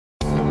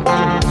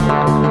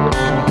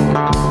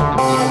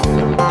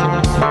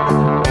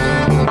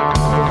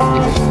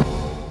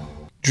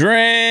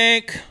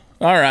Drink.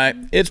 All right,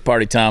 it's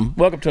party time.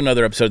 Welcome to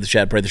another episode of the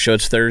Chad Prather Show.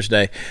 It's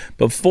Thursday.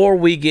 Before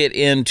we get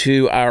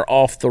into our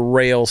Off the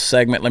Rails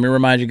segment, let me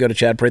remind you, go to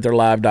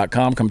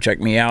chadpratherlive.com. Come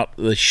check me out.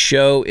 The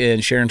show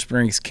in Sharon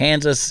Springs,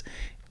 Kansas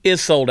is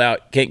sold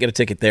out. Can't get a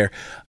ticket there.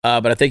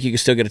 But I think you can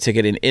still get a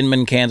ticket in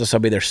Inman, Kansas. I'll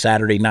be there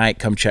Saturday night.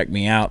 Come check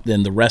me out.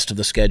 Then the rest of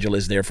the schedule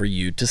is there for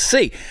you to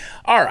see.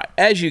 All right.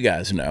 As you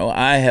guys know,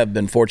 I have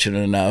been fortunate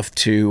enough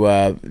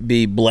to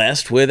be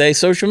blessed with a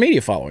social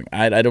media following.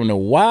 I don't know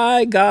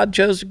why God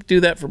chose to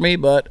do that for me,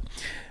 but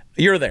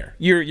you're there.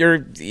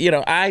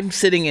 I'm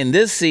sitting in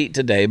this seat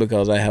today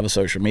because I have a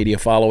social media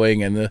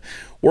following, and the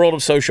world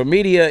of social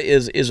media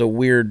is a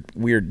weird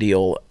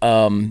deal.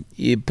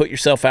 You put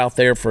yourself out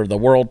there for the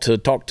world to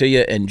talk to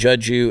you and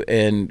judge you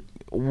and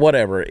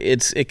whatever.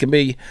 It can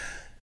be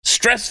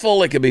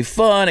stressful, it can be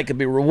fun, it can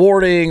be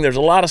rewarding. There's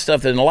a lot of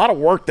stuff and a lot of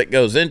work that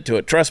goes into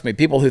it. Trust me,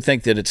 people who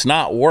think that it's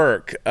not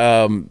work,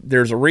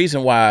 there's a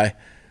reason why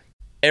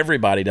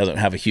everybody doesn't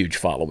have a huge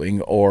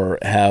following or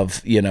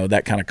have,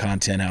 that kind of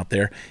content out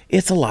there.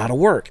 It's a lot of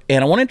work.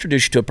 And I want to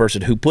introduce you to a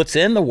person who puts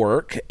in the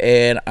work,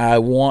 and I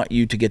want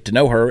you to get to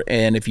know her.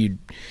 And there's a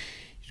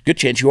good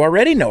chance you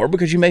already know her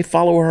because you may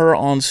follow her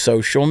on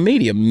social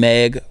media.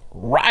 Meg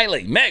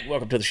Reily. Meg,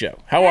 welcome to the show.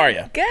 How are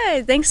you?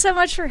 Good. Thanks so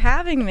much for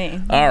having me.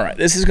 All right.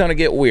 This is going to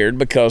get weird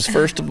because,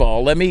 first of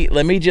all, let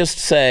me just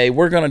say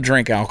we're going to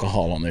drink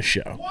alcohol on this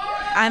show.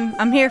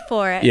 I'm here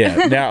for it.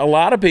 Yeah. Now, a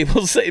lot of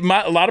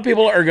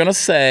people are going to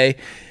say,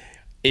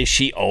 is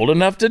she old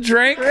enough to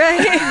drink?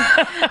 Right.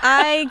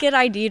 I get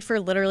ID'd for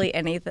literally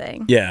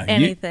anything. Yeah.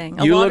 Anything.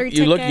 You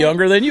look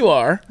younger than you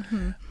are.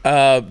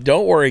 Mm-hmm.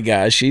 Don't worry,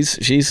 guys.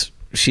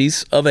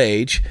 She's of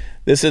age.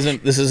 This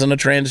isn't a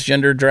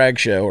transgender drag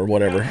show or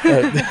whatever.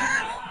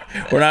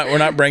 We're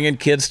not bringing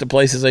kids to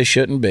places they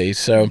shouldn't be.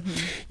 So,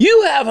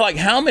 You have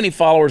how many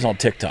followers on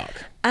TikTok?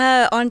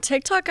 On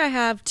TikTok, I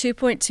have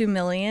 2.2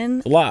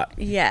 million. A lot.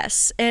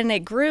 Yes, and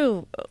it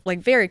grew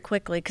very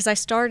quickly because I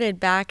started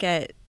back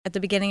at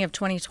the beginning of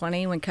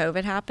 2020 when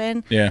COVID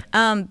happened. Yeah.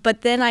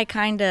 But then I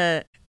kind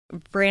of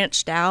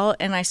branched out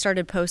and I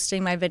started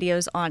posting my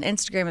videos on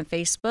Instagram and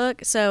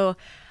Facebook. So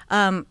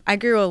I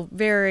grew a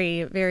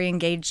very, very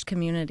engaged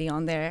community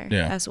on there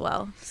as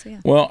well. So,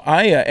 yeah. Well,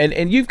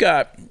 and you've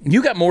got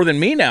more than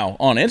me now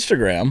on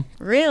Instagram.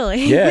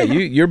 Really? Yeah,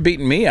 you're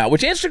beating me out.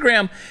 Which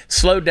Instagram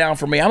slowed down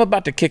for me. I'm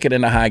about to kick it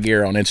into high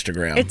gear on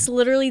Instagram. It's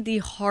literally the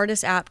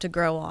hardest app to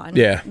grow on.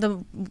 Yeah.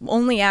 The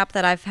only app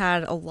that I've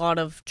had a lot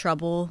of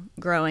trouble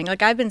growing.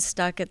 I've been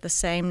stuck at the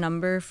same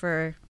number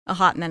for a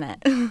hot minute.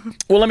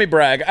 Well, let me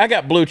brag. I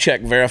got blue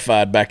check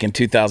verified back in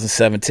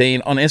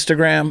 2017 on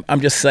Instagram.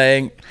 I'm just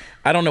saying,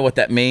 I don't know what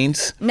that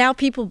means. Now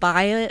people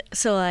buy it,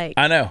 so I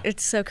know.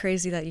 It's so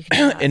crazy that you can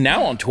do that. And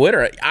now on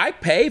Twitter, I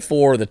pay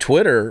for the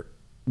Twitter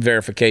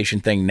verification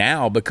thing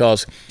now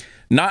because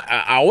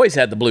I always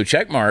had the blue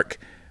check mark,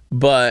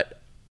 but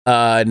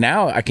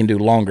now I can do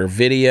longer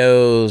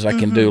videos, I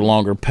can do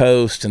longer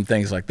posts and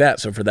things like that.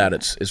 So for that,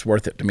 it's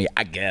worth it to me,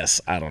 I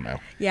guess. I don't know.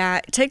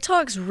 Yeah,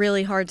 TikTok's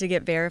really hard to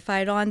get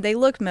verified on. They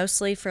look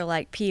mostly for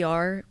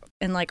PR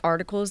and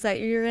articles that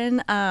you're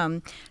in.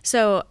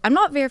 So I'm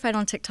not verified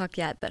on TikTok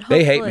yet, but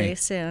hopefully they hate me.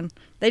 Soon.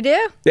 They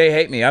do? They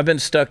hate me. I've been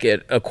stuck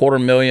at a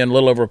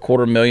little over a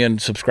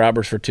 250,000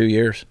 subscribers for 2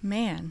 years.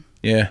 Man.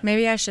 Yeah.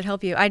 Maybe I should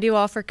help you. I do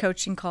offer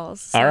coaching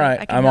calls. So all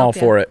right. I'm all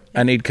for it.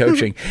 I need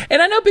coaching.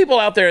 And I know people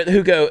out there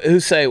who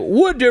say,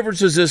 what difference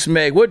does this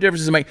make? What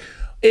difference does it make?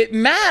 It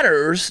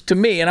matters to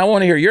me, and I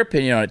want to hear your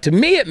opinion on it. To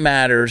me, it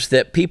matters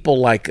that people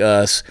like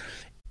us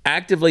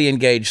actively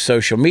engage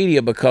social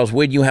media because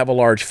when you have a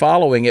large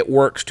following, it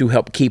works to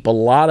help keep a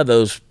lot of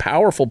those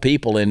powerful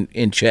people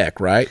in check,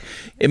 right?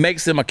 It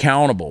makes them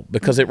accountable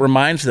because it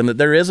reminds them that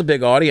there is a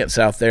big audience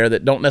out there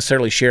that don't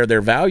necessarily share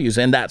their values,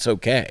 and that's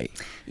okay.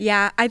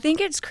 Yeah, I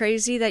think it's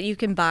crazy that you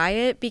can buy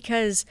it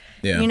because,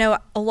 a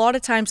lot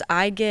of times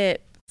I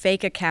get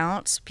fake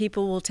accounts.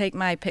 People will take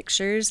my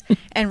pictures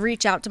and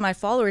reach out to my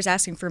followers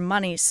asking for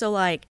money. So,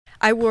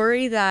 I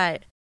worry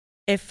that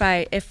if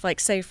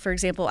say, for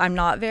example, I'm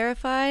not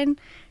verified,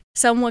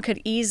 someone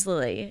could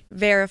easily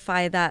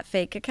verify that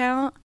fake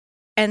account,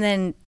 and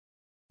then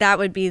that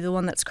would be the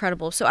one that's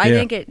credible. So I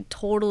think it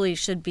totally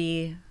should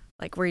be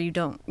where you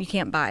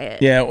can't buy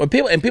it. Yeah, well,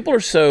 people are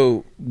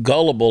so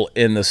gullible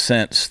in the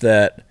sense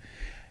that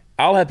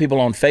I'll have people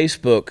on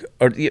Facebook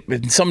or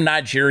some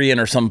Nigerian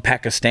or some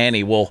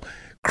Pakistani will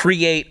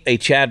create a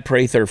Chad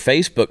Prather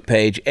Facebook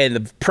page, and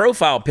the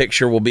profile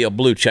picture will be a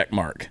blue check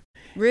mark.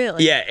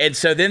 Really? Yeah, and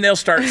so then they'll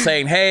start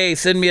saying, hey,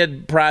 send me a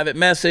private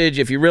message.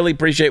 If you really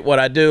appreciate what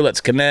I do,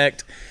 let's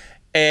connect.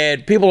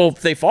 And people,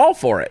 they fall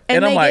for it.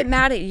 And I'm they get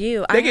mad at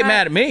you. They get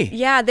mad at me.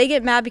 Yeah, they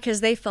get mad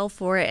because they fell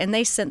for it and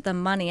they sent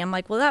them money. I'm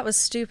like, well, that was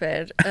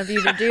stupid of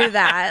you to do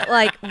that.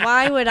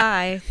 Why would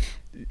I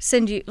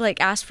send you,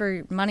 ask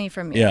for money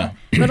from you? Yeah.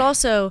 But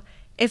also,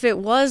 if it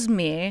was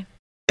me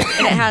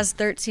and it has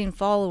 13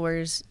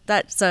 followers,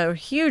 that's a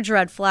huge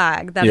red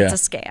flag that it's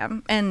a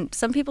scam. And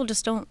some people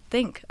just don't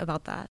think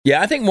about that.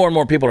 Yeah, I think more and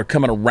more people are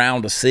coming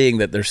around to seeing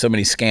that there's so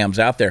many scams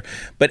out there.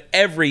 But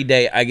every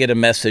day I get a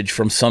message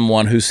from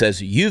someone who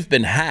says, you've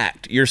been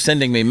hacked. You're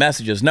sending me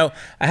messages. No,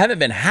 I haven't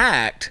been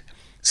hacked.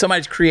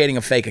 Somebody's creating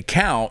a fake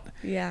account.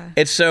 Yeah.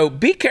 And so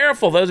be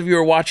careful, those of you who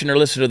are watching or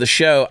listening to the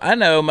show. I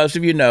know most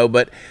of you know,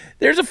 but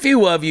there's a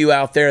few of you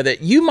out there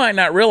that you might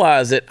not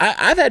realize that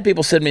I've had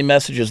people send me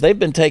messages. They've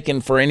been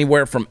taken for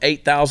anywhere from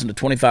 $8,000 to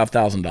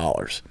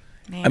 $25,000.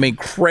 I mean,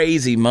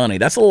 crazy money.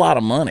 That's a lot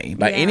of money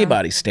by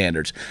anybody's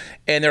standards.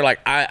 And they're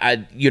like,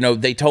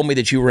 they told me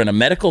that you were in a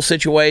medical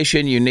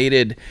situation, you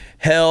needed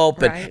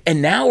help. Right.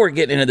 And now we're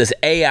getting into this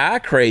AI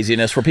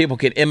craziness where people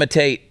can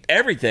imitate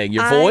everything,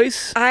 your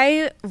voice.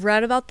 I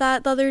read about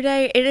that the other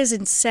day. It is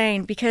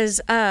insane because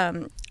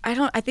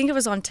I think it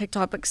was on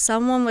TikTok, but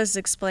someone was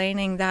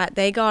explaining that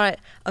they got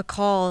a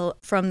call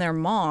from their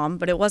mom,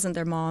 but it wasn't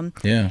their mom.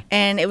 Yeah.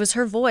 And it was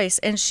her voice.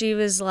 And she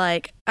was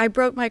like, I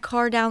broke my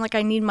car down, like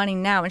I need money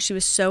now. And she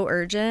was so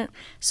urgent.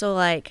 So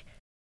like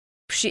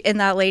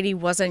that lady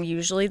wasn't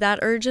usually that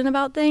urgent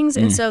about things.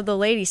 And so the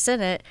lady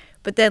sent it,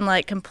 but then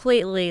like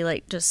completely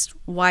like just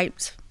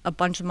wiped a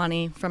bunch of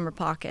money from her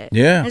pocket.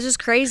 Yeah. It's just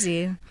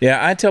crazy.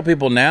 Yeah. I tell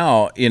people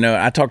now,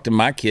 I talk to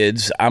my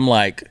kids, I'm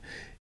like,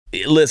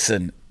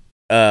 listen,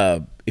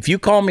 if you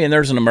call me and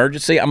there's an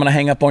emergency, I'm going to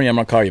hang up on you. I'm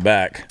going to call you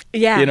back.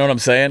 Yeah. You know what I'm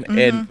saying?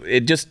 And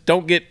it just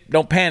don't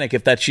panic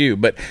if that's you.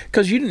 But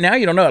because now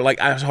you don't know it. Like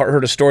I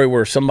heard a story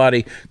where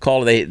somebody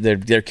called,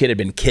 their kid had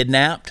been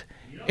kidnapped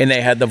and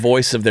they had the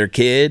voice of their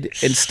kid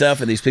and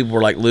stuff. And these people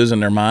were like losing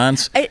their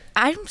minds.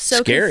 I'm so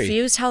Scary.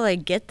 confused how they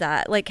get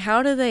that. Like,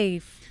 how do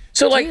they...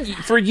 So like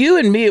for you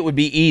and me, it would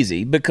be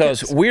ezy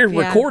because we're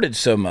recorded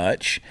so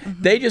much.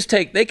 They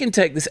can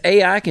take this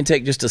AI can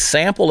take just a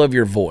sample of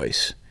your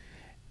voice.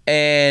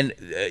 And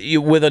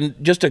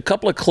with just a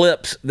couple of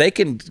clips, they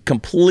can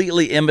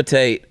completely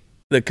imitate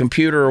the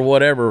computer or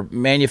whatever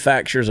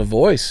manufactures a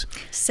voice.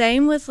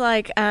 Same with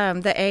like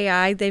the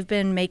AI. They've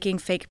been making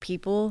fake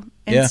people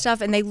and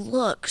stuff, and they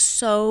look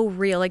so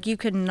real. Like you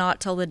could not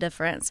tell the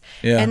difference.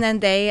 Yeah. And then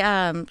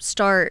they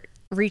start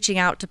reaching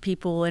out to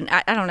people, and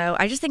I don't know.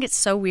 I just think it's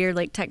so weird,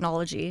 like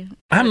technology.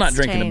 I'm not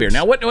drinking a beer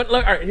now. What? All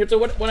right. Here's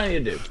what I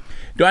need to do.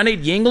 Do I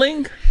need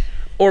Yingling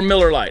or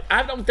Miller Lite?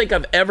 I don't think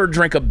I've ever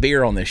drank a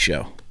beer on this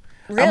show.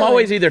 Really? I'm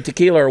always either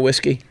tequila or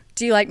whiskey.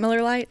 Do you like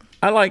Miller Lite?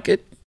 I like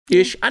it.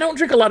 Ish. I don't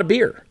drink a lot of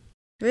beer.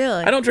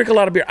 Really? I don't drink a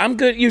lot of beer. I'm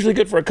usually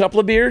good for a couple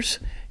of beers,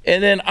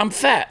 and then I'm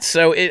fat,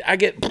 so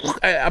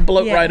I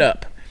bloat right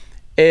up.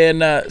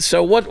 And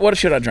so what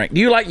should I drink?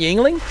 Do you like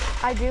Yingling?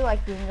 I do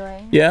like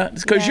Yingling. Yeah,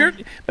 because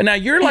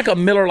you're like a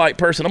Miller Lite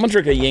person. I'm gonna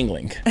drink a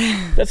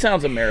Yingling. That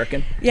sounds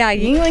American. Yeah,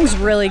 Yingling's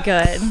really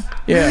good.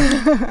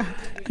 Yeah.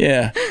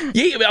 Yeah.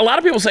 A lot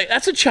of people say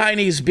that's a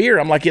Chinese beer.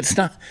 I'm like, it's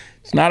not.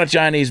 It's not a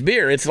Chinese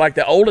beer. It's like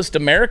the oldest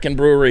American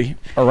brewery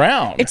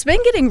around. It's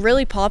been getting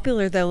really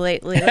popular though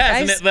lately. Like,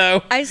 hasn't it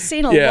though? I've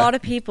seen a lot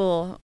of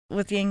people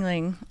with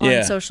Yingling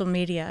on social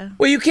media.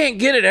 Well, you can't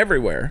get it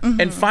everywhere.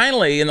 And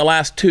finally, in the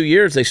last 2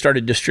 years, they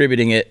started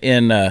distributing it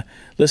in.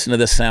 Listen to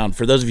this sound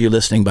for those of you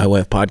listening by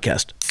way of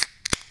podcast.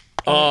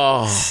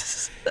 Oh.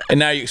 And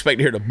now you expect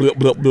to hear the blip,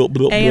 blip, blip,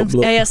 blip, blip,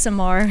 blip.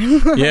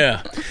 ASMR.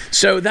 Yeah.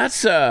 So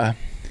that's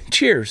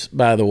cheers,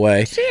 by the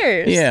way.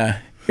 Cheers. Yeah.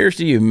 Here's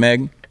to you,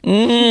 Meg.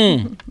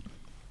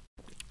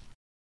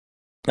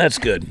 That's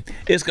good.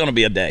 It's going to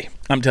be a day.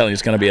 I'm telling you,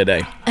 it's going to be a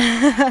day.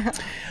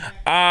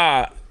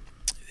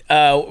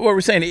 What were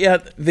we saying? Yeah,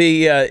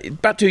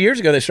 about 2 years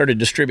ago, they started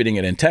distributing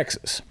it in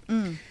Texas.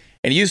 And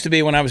it used to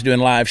be when I was doing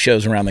live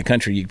shows around the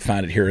country, you'd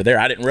find it here or there.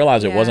 I didn't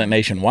realize it wasn't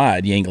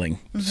nationwide, Yingling.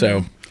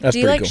 So that's pretty cool. Do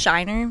you like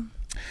Shiner?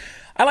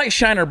 I like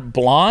Shiner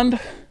Blonde.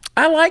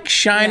 I like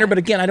Shiner, but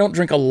again, I don't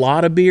drink a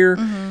lot of beer.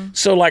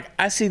 So like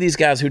I see these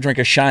guys who drink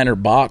a Shiner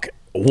Bock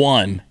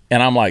one,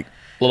 and I'm like,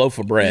 a loaf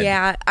of bread.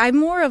 Yeah, I'm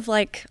more of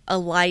like a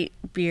light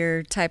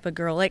beer type of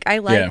girl. Like I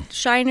like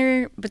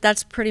Shiner, but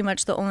that's pretty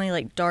much the only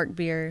like dark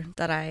beer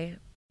that I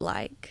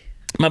like.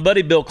 My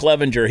buddy Bill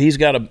Clevenger, we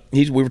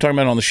were talking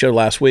about it on the show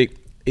last week.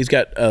 He's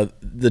got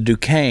the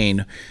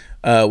Duquesne,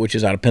 which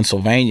is out of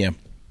Pennsylvania.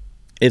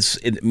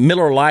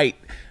 Miller Lite.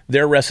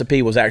 Their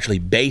recipe was actually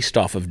based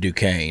off of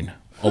Duquesne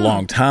a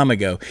long time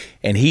ago,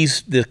 and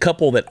the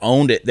couple that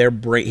owned it.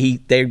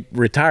 They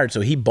retired,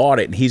 so he bought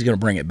it, and he's going to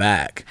bring it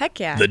back. Heck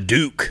yeah, the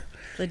Duke.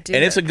 And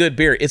it's a good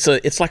beer. It's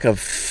like a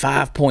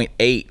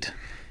 5.8.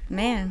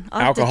 Man,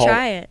 I'll alcohol, have to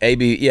try it.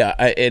 AB,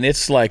 and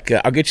it's like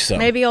I'll get you some.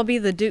 Maybe I'll be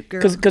the Duke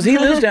girl. Because he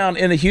lives down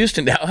in the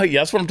Houston.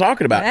 That's what I'm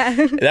talking about.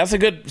 That's a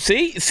good.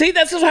 See,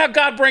 this is how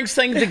God brings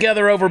things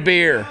together over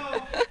beer.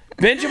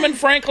 Benjamin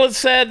Franklin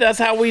said, "That's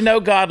how we know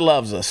God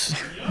loves us."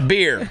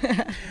 Beer.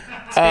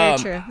 It's very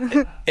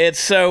true. It's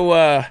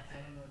so.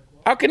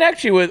 I'll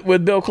connect you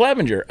with Bill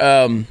Clevenger.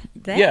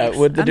 Yeah,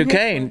 with the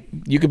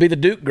Duquesne. You could be the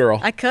Duke girl.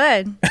 I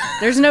could.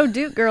 There's no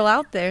Duke girl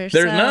out there.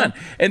 There's none.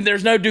 And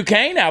there's no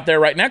Duquesne out there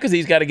right now because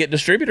he's got to get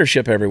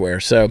distributorship everywhere.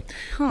 So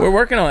we're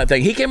working on that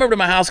thing. He came over to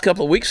my house a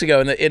couple of weeks ago,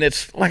 and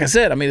it's like I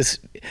said, I mean,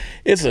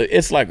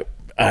 it's like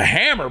a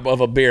hammer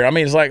of a beer. I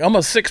mean, it's like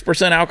almost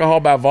 6% alcohol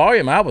by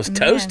volume. I was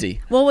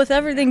toasty. Well, with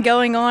everything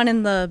going on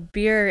in the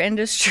beer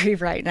industry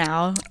right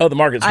now. Oh, the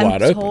market's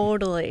wide open.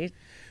 Totally.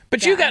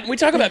 But we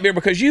talk about beer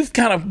because you've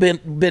kind of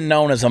been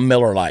known as a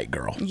Miller Lite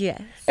girl.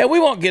 Yes. And we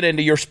won't get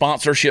into your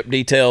sponsorship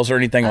details or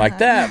anything like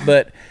that,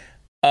 but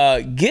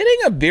getting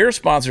a beer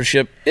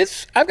sponsorship,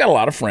 I've got a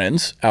lot of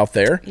friends out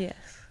there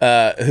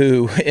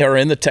who are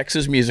in the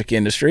Texas music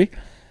industry,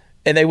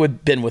 and they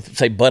would been with,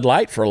 say, Bud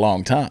Light for a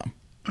long time.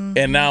 Mm-hmm.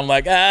 And now I'm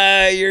like,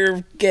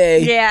 you're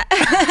gay. Yeah.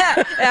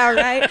 All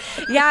right.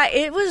 Yeah,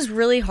 it was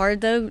really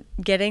hard, though,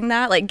 getting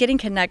that, like getting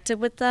connected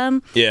with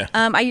them. Yeah.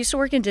 I used to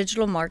work in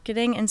digital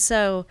marketing, and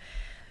so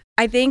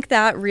I think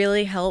that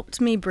really helped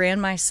me brand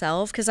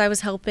myself because I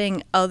was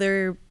helping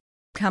other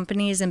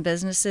companies and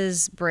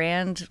businesses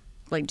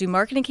do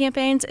marketing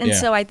campaigns. And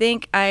so I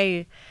think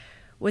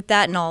with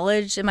that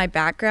knowledge and my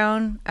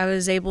background, I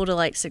was able to,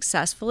 like,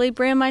 successfully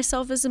brand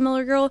myself as a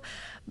Miller girl.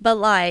 But,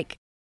 like,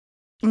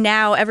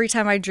 now every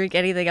time I drink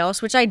anything else,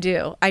 which I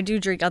do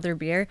drink other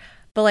beer,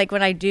 but like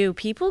when I do,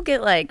 people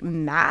get like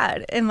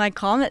mad in my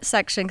comment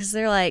section because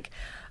they're like,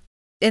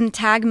 and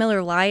tag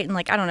Miller Lite, and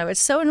like, I don't know, it's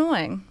so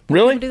annoying.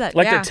 Really? Do that.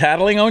 Like they're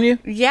tattling on you?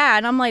 Yeah,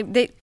 and I'm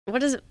like, what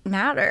does it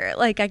matter?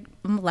 Like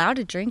I'm allowed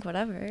to drink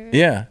whatever.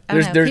 Yeah.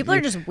 People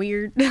are just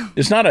weird.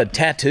 It's not a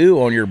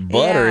tattoo on your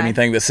butt or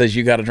anything that says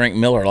you got to drink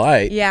Miller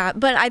Lite. Yeah,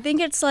 but I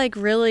think it's like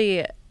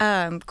really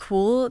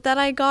cool that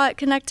I got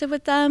connected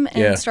with them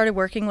and started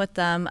working with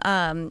them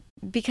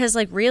because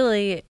like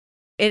really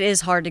it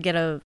is hard to get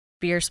a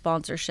beer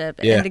sponsorship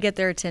and to get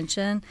their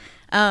attention.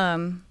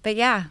 But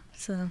yeah,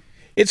 so.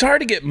 It's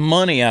hard to get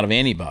money out of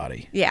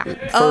anybody. Yeah.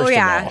 First of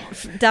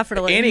all.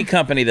 Definitely. Any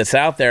company that's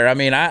out there. I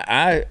mean,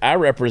 I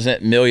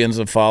represent millions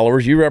of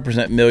followers. You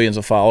represent millions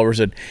of followers,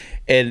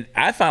 and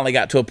I finally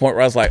got to a point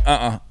where I was like,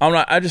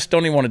 I just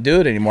don't even want to do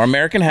it anymore.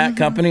 American Hat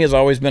Company has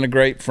always been a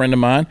great friend of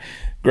mine,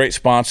 great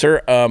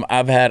sponsor.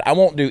 I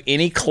won't do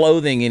any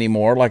clothing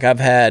anymore. Like I've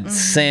had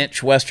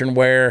Cinch, Western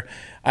Wear.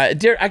 I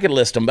could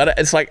list them, but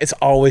it's like it's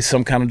always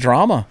some kind of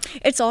drama.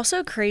 It's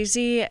also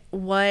crazy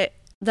what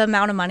the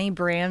amount of money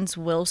brands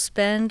will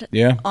spend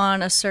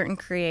on a certain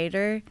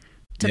creator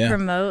to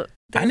promote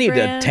their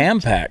brand. A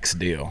Tampax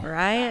deal.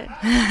 Right?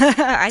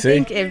 I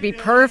think it'd be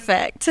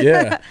perfect.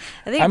 Yeah.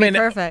 I think it'd be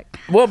perfect.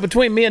 Well,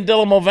 between me and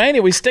Dylan Mulvaney,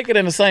 we stick it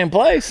in the same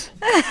place.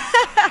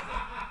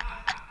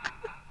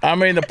 I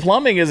mean, the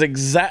plumbing is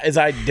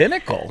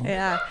identical.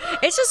 Yeah.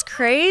 It's just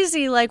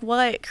crazy, like,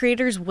 what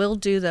creators will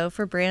do, though,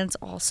 for brands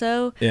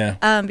also.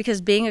 Yeah. Because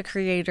being a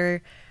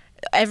creator,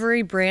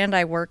 every brand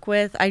I work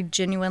with, I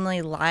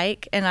genuinely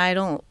like, and I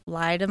don't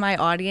lie to my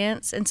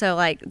audience. And so,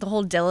 like, the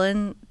whole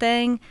Dylan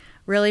thing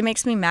really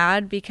makes me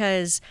mad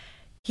because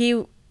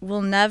he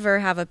will never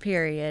have a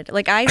period.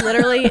 Like, I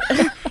literally,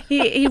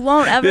 he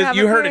won't ever have a period.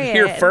 You heard it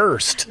here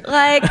first.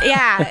 Like,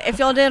 yeah, if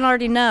y'all didn't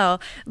already know.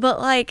 But,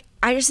 like,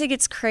 I just think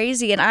it's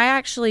crazy. And I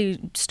actually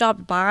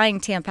stopped buying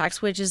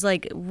Tampax, which is,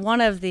 like,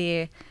 one of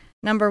the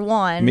number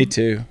one. Me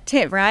too.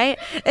 Right?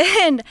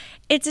 And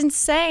it's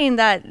insane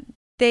that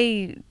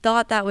they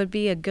thought that would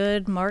be a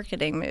good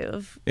marketing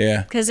move.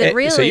 Yeah. Because it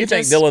really So you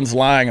think Dylan's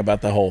lying about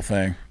the whole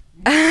thing?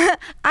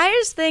 I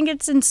just think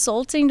it's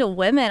insulting to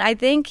women. I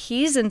think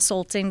he's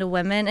insulting to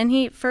women. And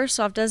he, first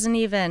off, doesn't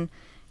even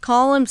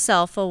call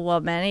himself a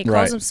woman. He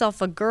calls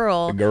himself a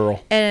girl. A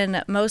girl.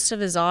 And most of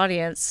his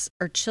audience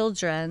are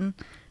children.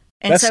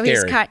 And That's so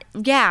scary.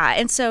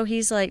 And so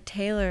he's like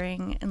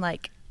tailoring and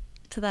like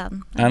to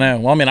them. I know.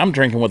 Well, I mean, I'm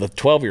drinking with a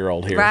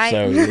 12-year-old here, right?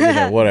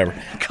 So whatever.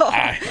 Cool.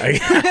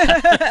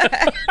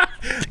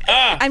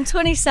 I'm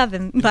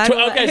 27. By the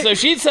way. Okay, so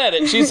she said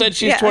it. She said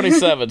she's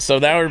 27, so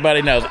now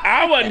everybody knows.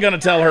 I wasn't going to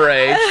tell her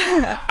age.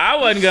 I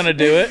wasn't going to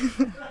do it.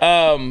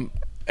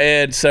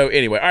 And so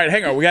anyway, all right,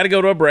 hang on. We got to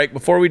go to a break.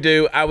 Before we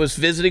do, I was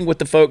visiting with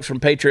the folks from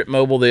Patriot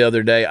Mobile the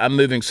other day. I'm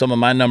moving some of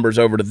my numbers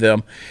over to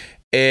them.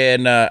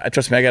 And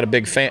trust me, I got a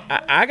big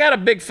I got a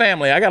big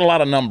family. I got a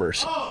lot of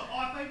numbers.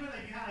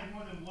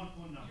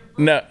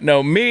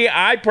 No, me,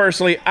 I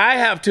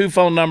have 2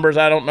 phone numbers.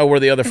 I don't know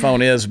where the other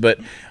phone is, but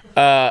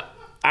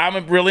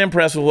I'm really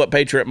impressed with what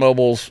Patriot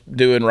Mobile's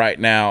doing right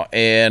now.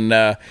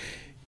 And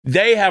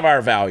they have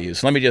our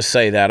values. Let me just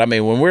say that. I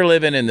mean, when we're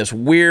living in this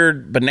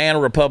weird banana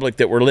republic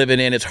that we're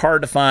living in, it's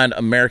hard to find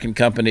American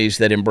companies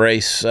that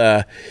embrace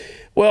the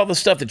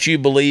stuff that you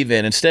believe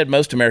in. Instead,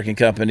 most American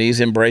companies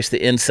embrace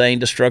the insane,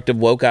 destructive,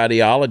 woke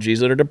ideologies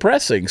that are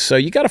depressing. So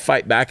you got to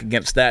fight back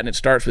against that, and it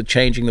starts with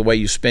changing the way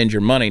you spend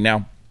your money.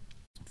 Now,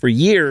 for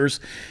years,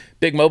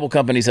 big mobile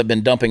companies have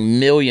been dumping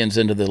millions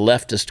into the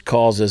leftist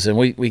causes, and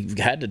we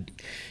had to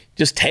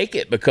just take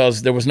it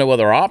because there was no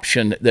other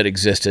option that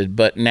existed.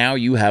 But now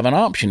you have an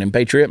option, and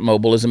Patriot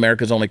Mobile is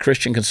America's only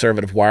Christian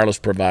conservative wireless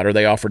provider.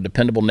 They offer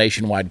dependable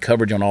nationwide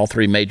coverage on all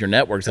 3 major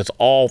networks. That's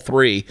all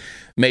 3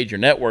 major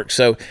networks.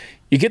 So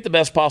you get the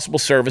best possible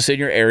service in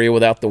your area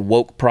without the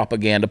woke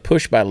propaganda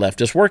pushed by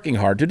leftists working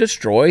hard to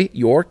destroy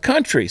your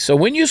country. So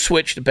when you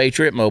switch to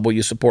Patriot Mobile,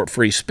 you support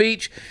free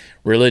speech,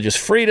 religious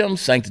freedom,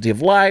 sanctity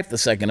of life, the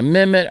Second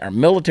Amendment, our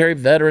military,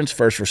 veterans,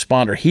 first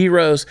responder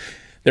heroes.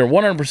 Their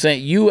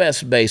 100%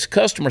 U.S.-based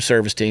customer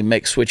service team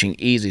makes switching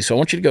easy. So I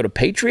want you to go to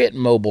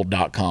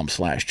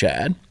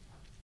patriotmobile.com/Chad,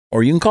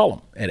 or you can call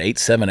them at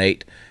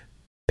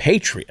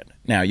 878-PATRIOT.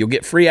 Now, you'll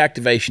get free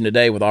activation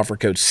today with offer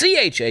code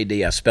CHAD.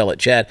 I spell it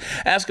Chad.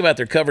 Ask about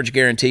their coverage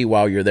guarantee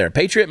while you're there.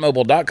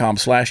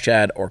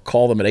 patriotmobile.com/Chad, or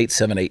call them at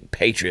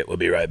 878-PATRIOT. We'll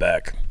be right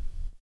back.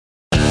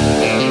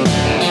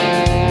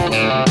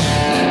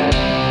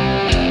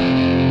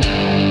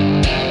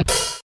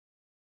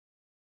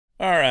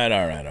 All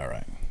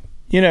right.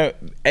 You know,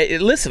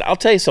 listen, I'll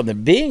tell you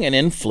something. Being an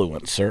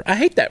influencer, I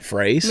hate that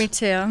phrase. Me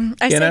too.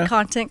 I say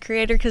content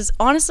creator because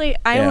honestly,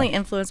 I only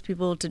influence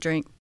people to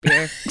drink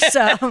beer.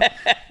 So,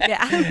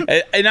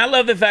 yeah. And I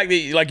love the fact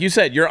that, like you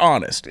said, you're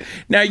honest.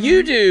 Now,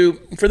 you do,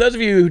 for those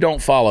of you who don't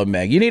follow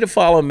Meg, you need to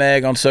follow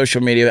Meg on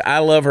social media. I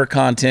love her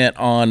content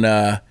on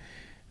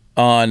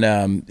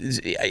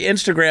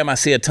Instagram. I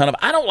see a ton of,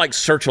 I don't like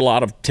search a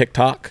lot of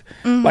TikTok.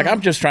 Like,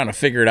 I'm just trying to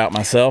figure it out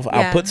myself.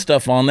 I'll put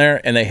stuff on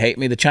there and they hate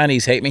me. The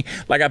Chinese hate me.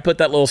 Like, I put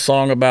that little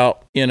song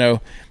about, I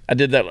wrote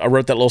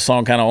that little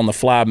song kind of on the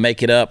fly,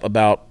 Make It Up,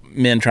 about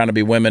men trying to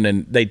be women,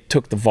 and they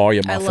took the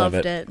volume off of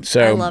it.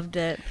 I loved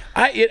it.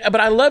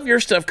 But I love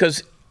your stuff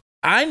because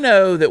I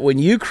know that when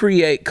you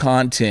create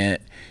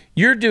content,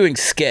 you're doing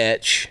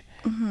sketch.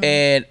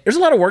 And there's a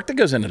lot of work that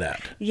goes into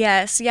that.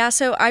 Yes. Yeah.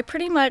 So I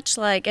pretty much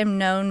am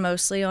known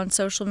mostly on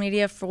social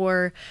media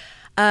for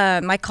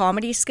my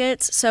comedy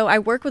skits. So I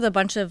work with a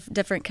bunch of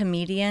different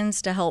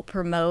comedians to help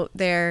promote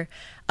their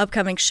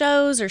upcoming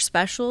shows or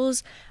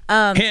specials.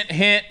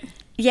 Hint.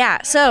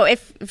 Yeah. So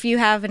if you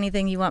have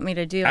anything you want me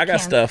to do, I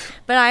got stuff.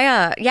 But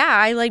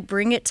I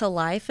bring it to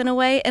life in a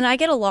way, and I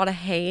get a lot of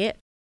hate.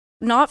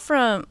 Not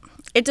from,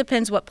 it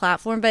depends what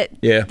platform, but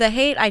the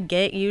hate I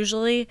get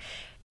usually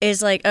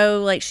is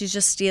she's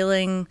just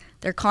stealing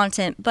their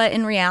content. But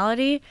in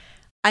reality,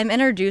 I'm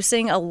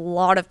introducing a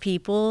lot of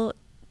people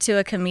to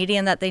a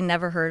comedian that they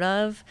never heard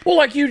of. Well,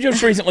 like you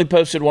just recently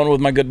posted one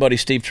with my good buddy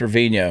Steve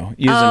Trevino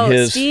using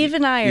his. Steve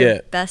and I are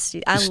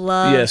besties. I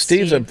love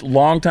Steve's a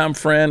longtime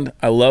friend.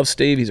 I love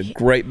Steve. He's a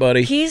great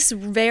buddy.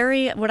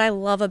 What I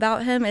love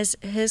about him is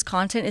his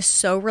content is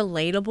so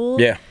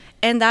relatable. Yeah.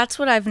 And that's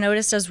what I've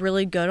noticed is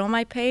really good on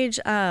my page.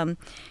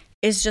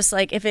 Is just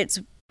if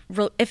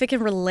it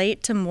can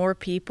relate to more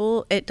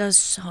people, it does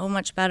so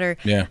much better.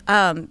 Yeah.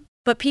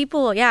 But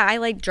people,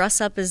 I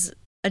dress up as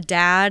a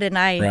dad, and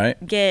I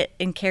get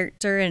in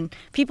character, and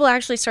people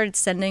actually started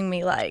sending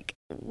me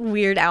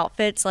weird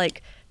outfits,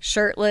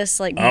 shirtless,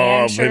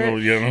 man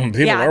shirt.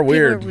 People are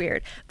weird. People are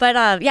weird.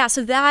 But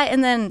so that,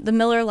 and then the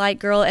Miller Lite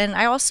girl, and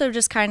I also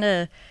just kind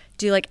of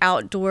do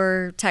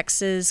outdoor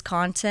Texas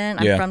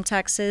content. I'm from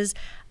Texas.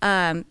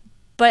 But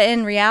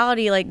in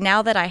reality,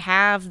 now that I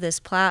have this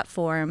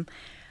platform,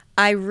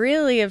 I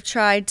really have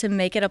tried to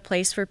make it a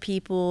place for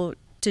people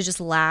to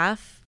just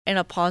laugh in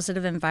a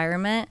positive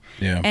environment.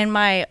 Yeah. And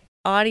my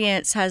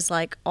audience has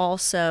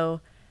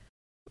also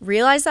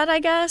realized that, I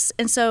guess.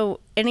 And so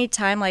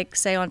anytime,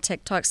 say on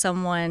TikTok,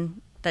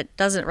 someone that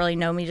doesn't really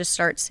know me just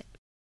starts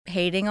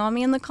hating on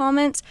me in the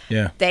comments,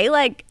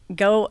 they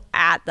go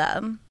at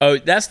them. Oh,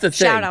 that's the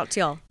thing. Shout out to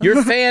y'all.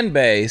 Your fan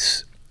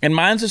base, and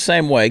mine's the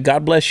same way.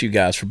 God bless you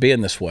guys for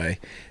being this way.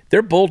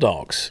 They're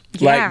bulldogs.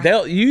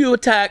 Yeah. You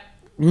attack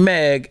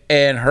Meg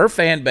and her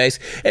fan base,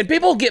 and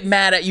people get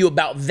mad at you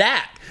about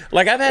that.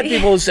 I've had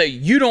people who say,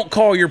 you don't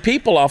call your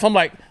people off. I'm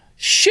like,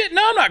 shit,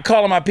 no, I'm not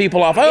calling my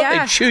people off. I hope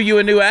they chew you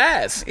a new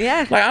ass.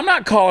 Yeah. I'm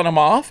not calling them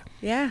off.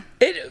 Yeah.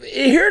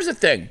 Here's the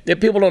thing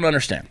that people don't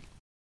understand.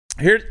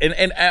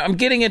 And I'm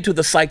getting into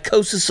the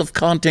psychosis of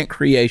content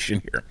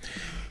creation here.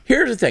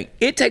 Here's the thing.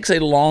 It takes a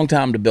long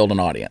time to build an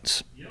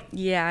audience.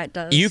 Yeah, it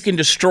does. You can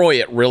destroy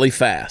it really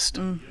fast.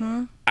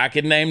 Mm-hmm. I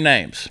can name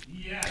names.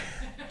 Yeah.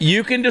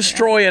 You can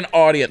destroy an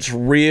audience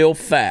real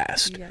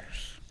fast. Yes.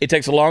 It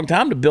takes a long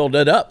time to build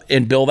it up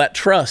and build that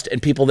trust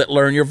and people that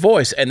learn your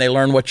voice and they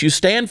learn what you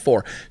stand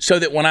for. So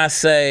that when I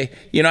say,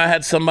 I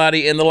had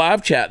somebody in the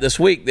live chat this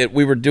week that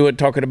we were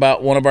talking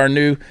about one of our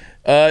new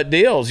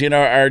deals,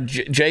 our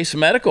Jace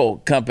Medical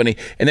company.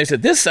 And they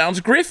said, this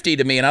sounds grifty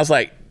to me. And I was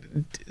like,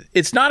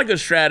 it's not a good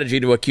strategy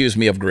to accuse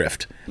me of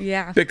grift.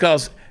 Yeah.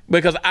 Because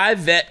I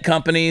vet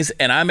companies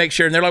and I make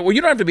sure, and they're like, well,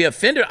 you don't have to be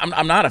offended.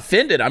 I'm not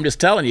offended. I'm just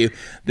telling you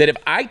that if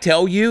I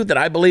tell you that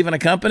I believe in a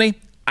company,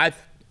 I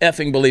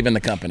effing believe in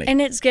the company.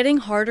 And it's getting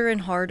harder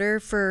and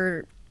harder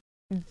for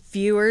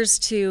viewers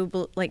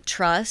to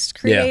trust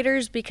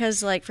creators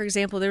because for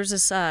example, there was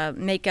this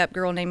makeup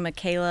girl named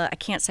Michaela. I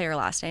can't say her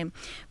last name,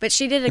 but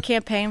she did a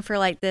campaign for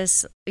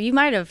this, you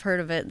might have heard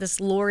of it,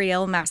 this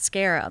L'Oreal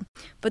mascara.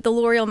 But the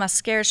L'Oreal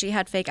mascara, she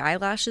had fake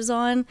eyelashes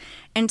on,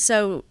 and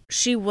so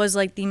she was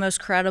the most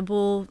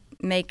credible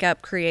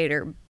makeup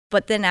creator.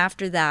 But then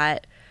after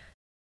that,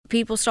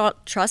 people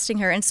stopped trusting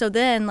her. And so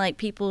then like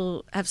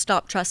people have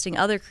stopped trusting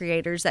other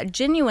creators that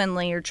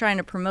genuinely are trying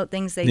to promote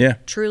things they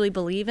truly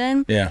believe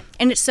in. Yeah.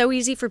 And it's so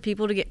easy for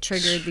people to get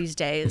triggered these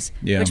days,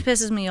 which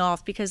pisses me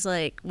off because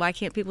like, why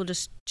can't people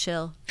just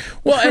chill?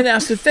 Well, and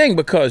that's the thing,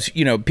 because,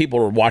 you know, people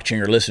are watching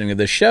or listening to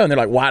this show and they're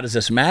like, why does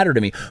this matter to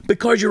me?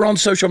 Because you're on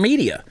social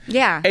media.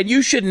 Yeah. And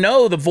you should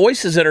know the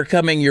voices that are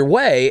coming your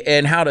way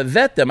and how to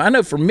vet them. I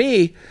know for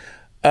me,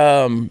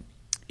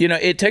 you know,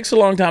 it takes a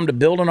long time to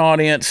build an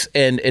audience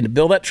and to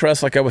build that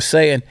trust, like I was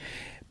saying.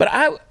 But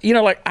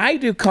I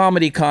do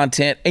comedy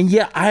content, and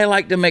I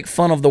like to make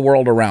fun of the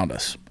world around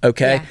us.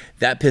 Okay,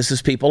 that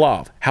pisses people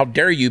off. How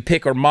dare you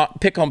pick on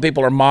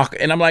people or mock?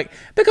 And I'm like,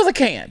 because I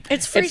can.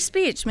 It's free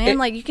speech, man.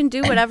 Like you can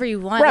do whatever you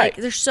want. Right.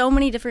 Like there's so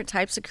many different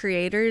types of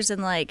creators,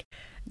 and like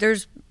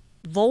there's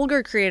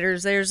vulgar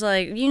creators. There's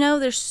like, you know,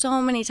 there's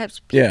so many types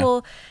of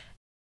people.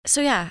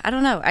 So I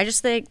don't know. I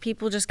just think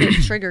people just get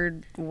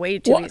triggered way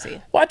too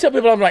easy. Well, I tell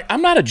people, I'm like,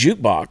 I'm not a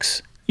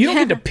jukebox. You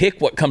don't get to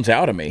pick what comes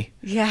out of me.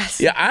 Yes.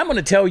 Yeah, I'm going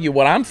to tell you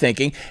what I'm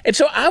thinking. And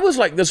so I was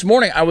like, this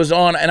morning I was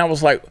on and I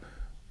was like,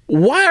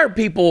 why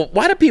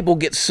do people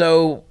get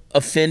so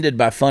offended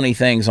by funny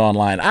things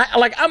online?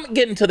 I'm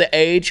getting to the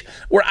age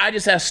where I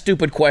just ask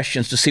stupid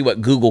questions to see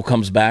what Google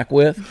comes back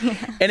with.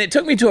 And it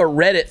took me to a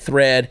Reddit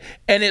thread,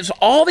 and it's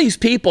all these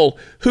people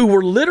who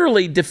were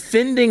literally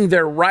defending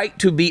their right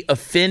to be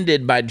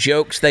offended by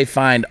jokes they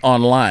find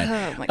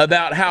online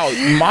about how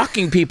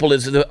mocking people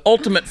is the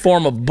ultimate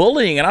form of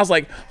bullying. And I was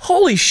like,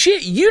 holy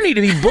shit, you need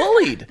to be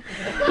bullied.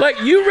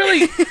 Like you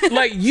really,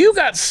 like you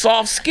got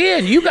soft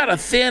skin, you got a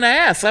thin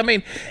ass. I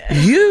mean,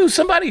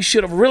 somebody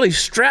should have really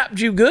strapped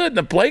you good in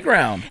the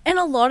playground. And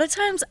a lot of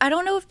times, I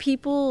don't know if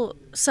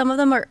some of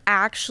them are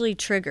actually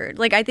triggered.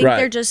 Like, I think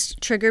they're just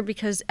triggered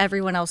because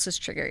everyone else is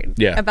triggered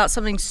about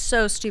something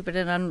so stupid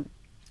and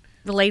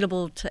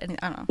unrelatable to,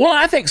 I don't know. Well,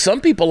 I think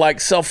some people like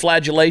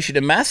self-flagellation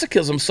and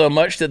masochism so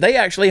much that they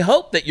actually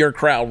hope that your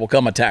crowd will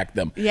come attack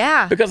them.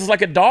 Yeah. Because it's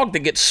like a dog that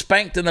gets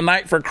spanked in the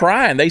night for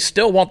crying. They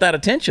still want that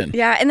attention.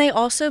 Yeah, and they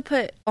also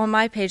put on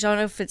my page, I don't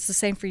know if it's the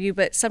same for you,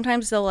 but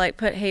sometimes they'll like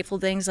put hateful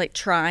things like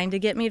trying to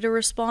get me to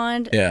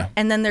respond. Yeah.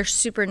 And then they're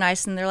super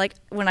nice and they're like,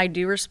 when I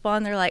do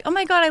respond, they're like, oh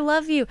my God, I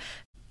love you.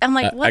 I'm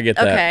like, what? I get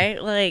that. Okay.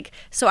 Like,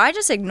 so I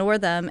just ignore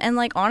them. And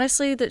like,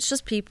 honestly, that's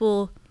just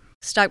people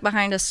stuck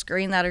behind a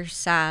screen that are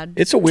sad.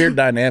 It's a weird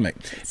dynamic.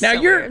 Now,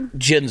 so you're weird.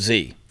 Gen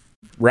Z,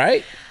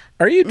 right?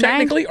 Are you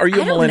technically, are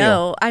you a millennial?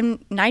 No, I'm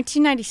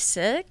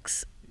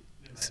 1996.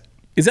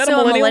 Is that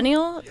so a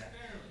millennial?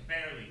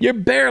 You're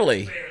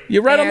barely.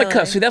 You're right on the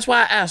cusp. See, that's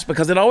why I asked,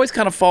 because it always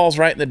kind of falls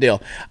right in the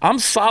deal. I'm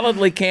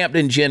solidly camped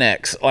in Gen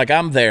X. Like,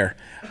 I'm there.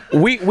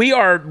 We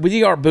are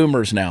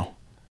boomers now.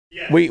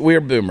 Yes. We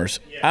are boomers.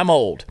 Yes. I'm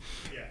old.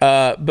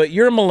 Yes. But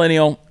you're a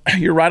millennial.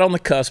 You're right on the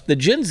cusp. The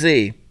Gen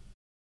Z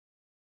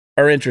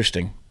are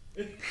interesting.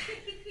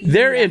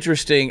 They're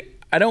interesting.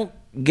 I don't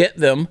get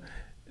them.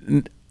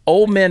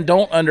 Old men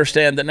don't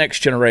understand the next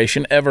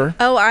generation ever.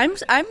 Oh,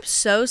 I'm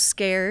so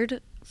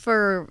scared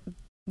for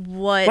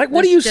what. Like,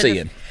 what are you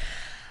seeing?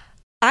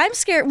 I'm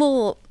scared.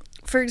 Well,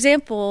 for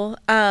example,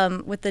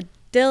 with the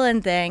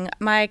Dylan thing,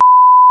 I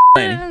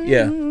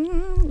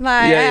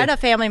had a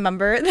family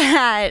member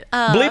that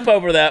bleep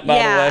over that, by the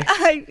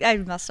way. I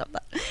messed up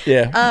that.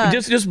 Yeah,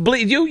 just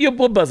bleep.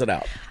 We'll buzz it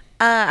out.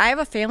 I have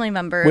a family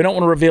member. We don't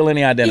want to reveal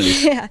any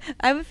identities. Yeah,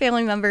 I have a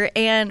family member,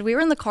 and we were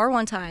in the car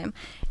one time,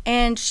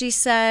 and she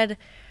said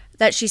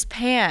that she's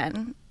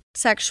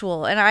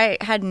pansexual, and I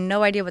had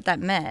no idea what that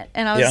meant.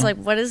 And I was like,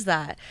 what is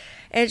that?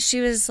 And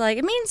she was like,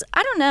 it means,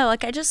 I don't know,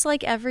 like I just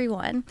like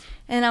everyone.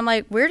 And I'm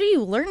like, where do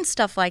you learn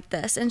stuff like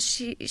this? And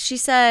she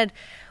said,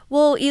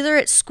 well, either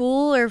at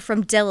school or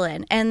from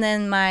Dylan. And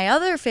then my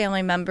other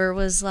family member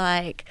was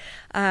like,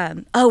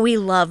 oh, we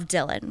love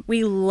Dylan.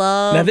 We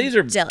love Now, these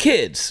are Dylan.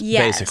 kids,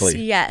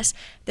 basically. Yes.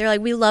 They're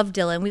like, we love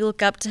Dylan. We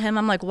look up to him.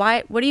 I'm like,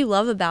 why? What do you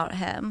love about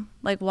him?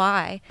 Like,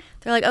 why?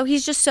 They're like, oh,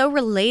 he's just so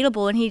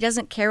relatable and he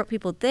doesn't care what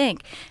people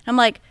think. And I'm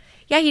like,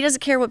 yeah, he doesn't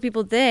care what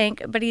people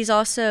think, but he's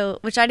also,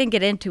 which I didn't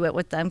get into it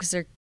with them because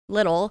they're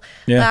little.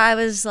 Yeah. But I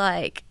was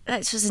like,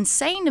 that's just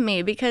insane to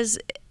me because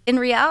in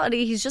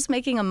reality, he's just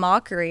making a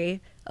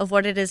mockery of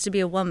what it is to be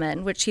a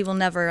woman, which he will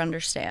never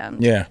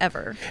understand,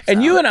 ever.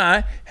 And you and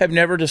I have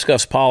never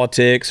discussed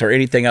politics or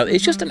anything else.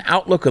 It's just an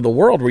outlook of the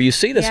world where you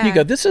see this and you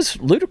go, this is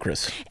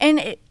ludicrous.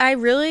 And I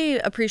really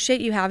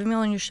appreciate you having me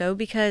on your show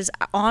because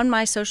on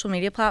my social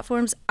media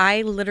platforms,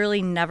 I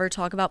literally never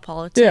talk about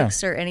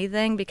politics or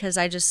anything because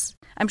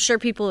I'm sure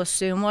people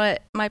assume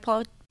what my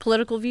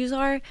political views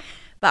are.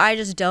 But I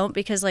just don't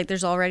because, like,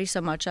 there's already so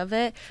much of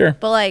it. Sure.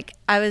 But, like,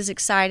 I was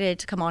excited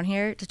to come on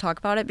here to talk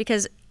about it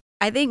because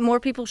I think more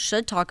people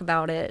should talk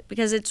about it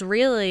because it's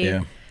really,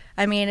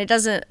 I mean, it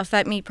doesn't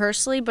affect me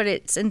personally, but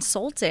it's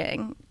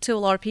insulting to a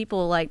lot of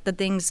people, like, the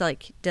things,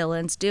 like,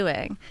 Dylan's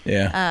doing.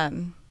 Yeah.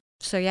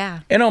 So, yeah.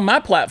 And on my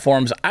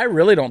platforms, I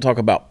really don't talk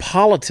about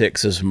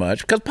politics as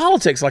much because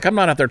politics, like I'm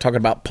not out there talking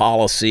about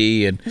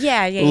policy and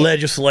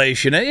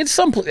legislation. And in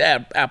some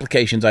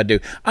applications I do.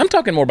 I'm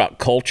talking more about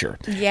culture.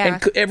 Yeah.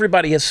 And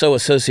everybody has so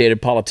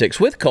associated politics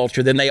with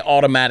culture, then they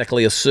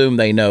automatically assume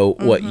they know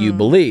what you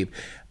believe.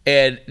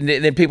 And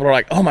then people are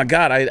like, oh my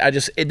God,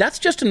 that's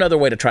just another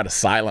way to try to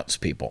silence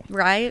people.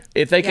 Right.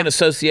 If they can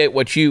associate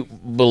what you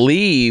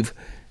believe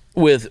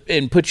with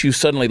and put you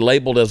suddenly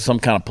labeled as some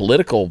kind of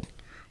political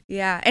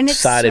and it's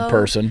sided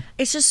person.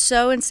 It's just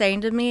so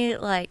insane to me,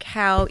 like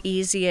how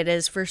easy it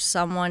is for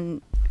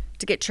someone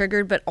to get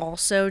triggered, but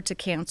also to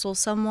cancel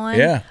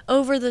someone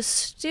over the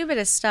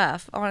stupidest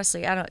stuff.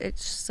 Honestly,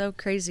 it's so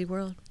crazy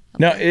world.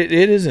 No, it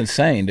is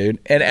insane, dude.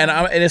 And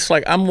it's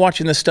like I'm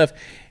watching this stuff,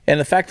 and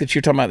the fact that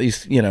you're talking about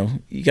these,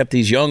 you got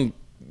these young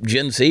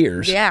Gen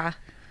Zers. Yeah.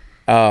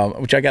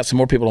 Which I got some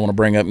more people I want to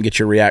bring up and get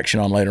your reaction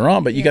on later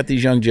on. But you got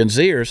these young Gen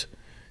Zers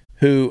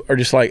who are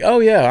just like, oh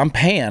yeah, I'm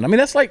pan. I mean,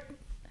 that's like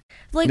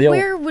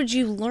where would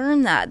you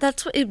learn that?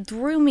 That's what it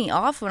threw me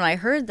off when I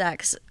heard that,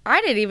 because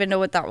I didn't even know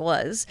what that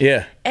was.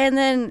 Yeah. And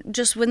then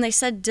just when they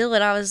said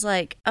Dylan, I was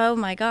like, oh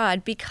my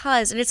God,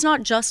 and it's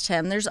not just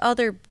him. There's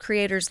other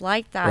creators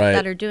like that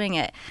that are doing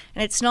it.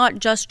 And it's not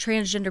just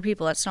transgender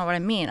people. That's not what I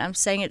mean. I'm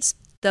saying it's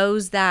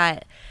those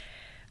that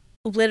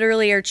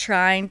literally are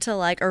trying to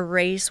like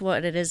erase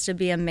what it is to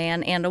be a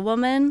man and a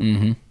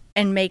woman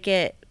and make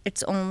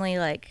it's only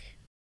like,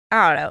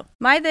 I don't know.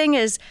 My thing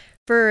is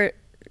for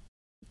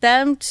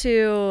them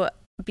to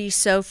be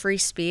so free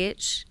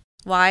speech,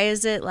 why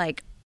is it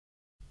like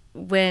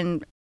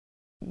when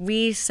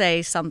we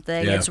say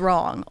something it's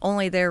wrong,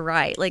 only they're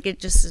right? Like it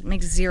just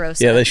makes zero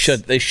sense. Yeah,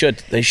 they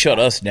shut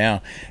us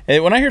down.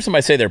 And when I hear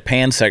somebody say they're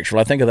pansexual,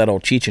 I think of that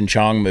old Cheech and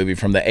Chong movie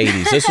from the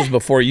 80s. This was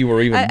before you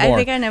were even born. I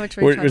think I know what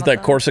you're talking about. It was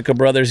like Corsica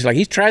Brothers. He's like,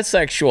 he's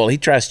trisexual. He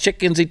tries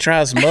chickens. He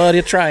tries mud.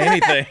 He'll try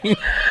anything.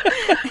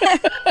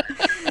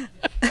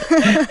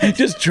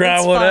 Just try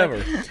it's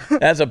whatever.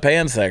 As a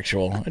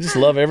pansexual, I just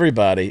love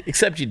everybody,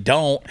 except you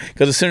don't,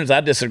 because as soon as I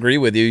disagree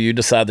with you, you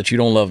decide that you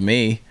don't love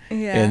me.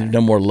 And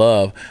no more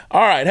love.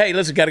 All right, hey,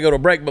 listen, got to go to a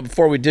break, but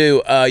before we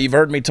do, you've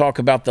heard me talk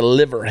about the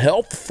liver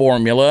health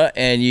formula,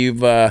 and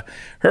you've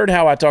heard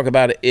how I talk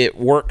about it. It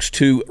works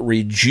to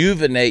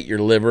rejuvenate your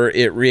liver.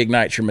 It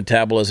reignites your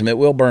metabolism. It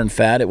will burn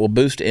fat. It will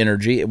boost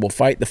energy. It will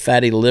fight the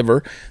fatty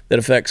liver that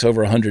affects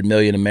over 100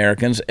 million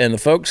Americans. And the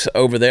folks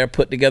over there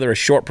put together a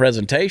short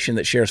presentation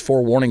that shares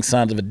 4 warning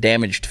signs of a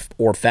damaged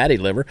or fatty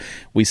liver.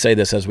 We say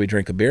this as we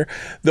drink a beer.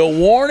 The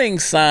warning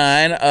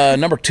sign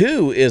number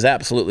 2 is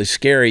absolutely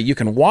scary. You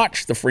can watch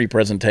the free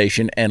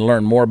presentation and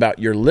learn more about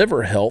your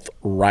liver health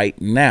right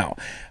now.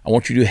 I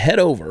want you to head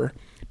over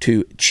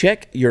to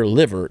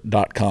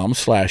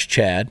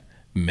checkyourliver.com/Chad,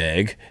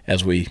 Meg,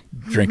 as we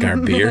drink our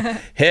beer.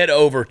 Head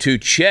over to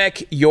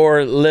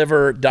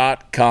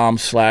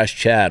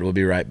checkyourliver.com/Chad. We'll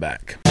be right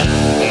back.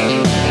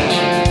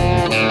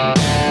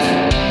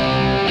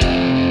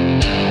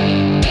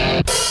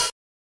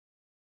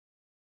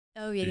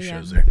 Oh,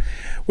 yeah.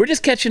 We're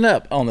just catching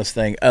up on this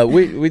thing.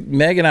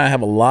 Meg and I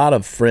have a lot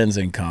of friends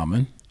in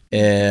common.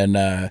 And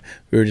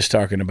we were just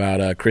talking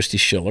about Christy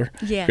Schiller.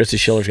 Yeah. Christy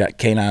Schiller's got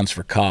Canines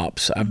for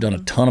Cops. I've done a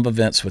ton of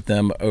events with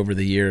them over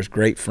the years.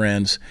 Great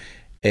friends.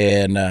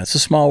 And it's a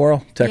small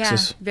world,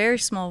 Texas. Yeah, very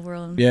small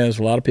world. Yeah, there's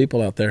a lot of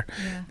people out there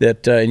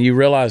that, and you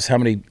realize how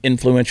many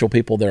influential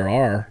people there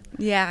are.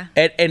 Yeah.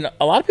 And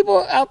a lot of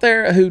people out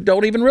there who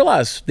don't even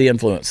realize the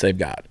influence they've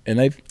got. And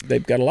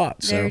they've got a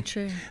lot. Very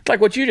true. It's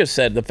like what you just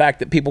said, the fact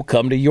that people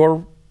come to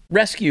your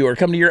rescue or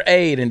come to your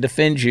aid and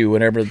defend you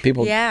whenever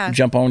people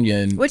jump on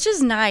you. Which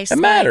is nice. It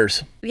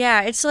matters.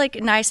 Yeah, it's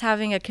like nice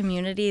having a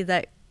community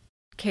that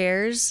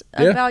cares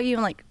about you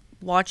and like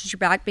watches your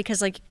back,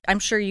 because like I'm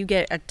sure you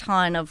get a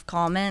ton of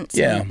comments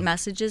and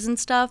messages and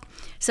stuff.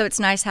 So it's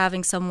nice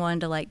having someone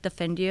to like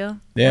defend you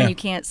when you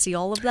can't see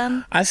all of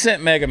them. I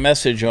sent Meg a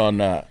message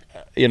on I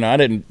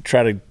didn't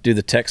try to do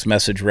the text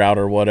message route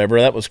or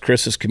whatever. That was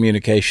Chris's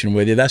communication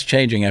with you. That's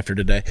changing after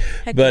today.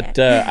 But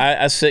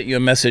I sent you a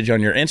message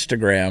on your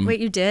Instagram. Wait,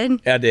 you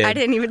did? I did. I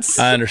didn't even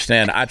see. I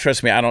understand.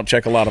 Trust me, I don't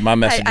check a lot of my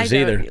messages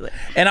either.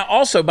 And I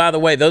also, by the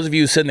way, those of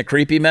you who send the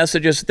creepy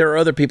messages, there are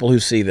other people who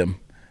see them.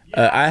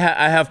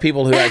 I have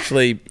people who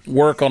actually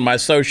work on my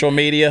social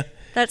media.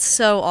 That's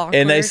so awkward.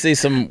 And they see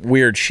some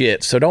weird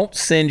shit. So don't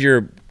send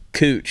your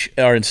cooch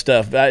and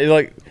stuff.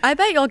 I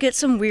bet y'all get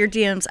some weird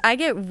DMs. I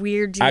get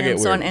weird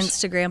DMs on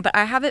Instagram, but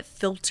I have it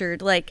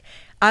filtered. Like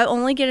I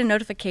only get a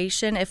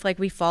notification if like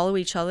we follow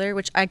each other,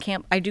 which I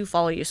can't. I do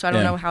follow you, so I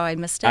don't know how I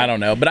missed it. I don't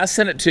know, but I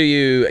sent it to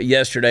you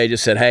yesterday.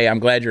 Just said, hey, I'm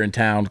glad you're in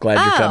town.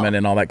 Glad you're coming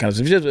and all that kind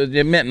of stuff.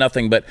 It meant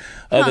nothing, but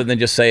other than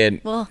just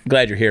saying,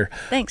 glad you're here.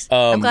 Thanks.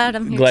 I'm glad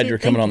I'm here. Glad you're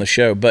coming on the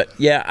show. But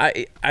yeah,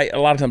 I a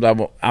lot of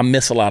times I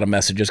miss a lot of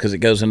messages because it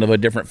goes into a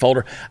different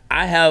folder.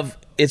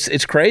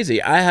 It's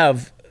crazy. I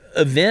have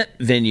event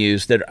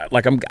venues that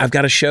like I've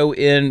got a show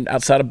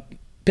outside of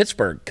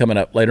Pittsburgh coming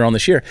up later on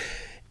this year.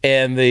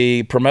 and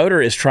the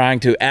promoter is trying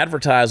to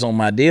advertise on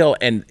my deal,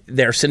 and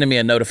they're sending me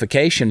a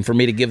notification for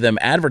me to give them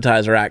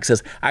advertiser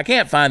access. I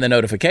can't find the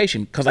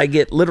notification because I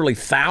get literally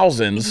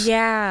thousands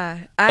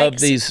of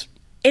these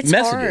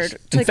messages.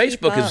 And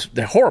Facebook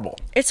they're horrible.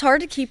 It's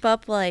hard to keep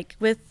up like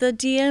with the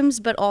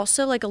DMs, but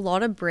also like a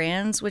lot of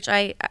brands, which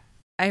I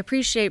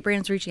appreciate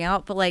brands reaching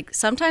out, but like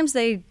sometimes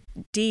they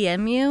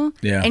DM you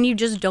and you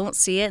just don't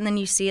see it, and then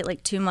you see it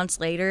like 2 months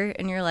later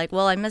and you're like,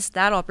 well, I missed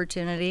that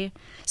opportunity.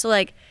 So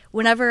like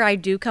whenever I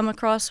do come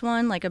across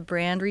one, like a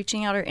brand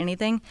reaching out or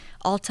anything,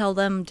 I'll tell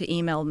them to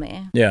email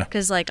me. Yeah.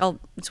 Because like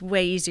it's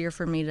way easier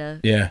for me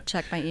to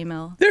check my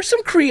email. There's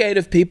some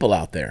creative people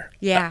out there.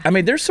 Yeah. I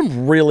mean, there's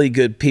some really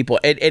good people.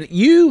 And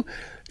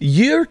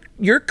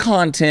your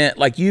content,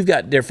 like you've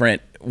got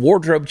different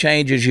wardrobe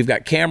changes, you've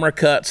got camera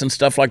cuts and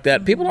stuff like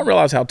that. People don't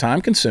realize how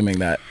time consuming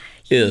that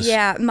is.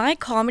 Yeah, my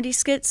comedy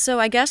skits. So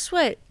I guess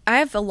I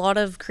have a lot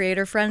of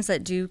creator friends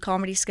that do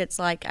comedy skits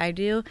like I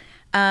do,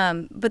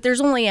 but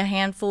there's only a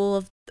handful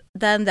of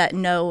them that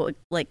know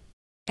like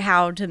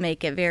how to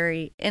make it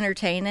very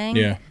entertaining.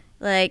 Yeah.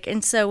 Like,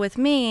 and so with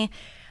me,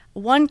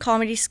 one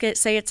comedy skit,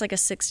 say it's like a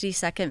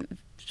 60-second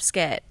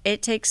skit,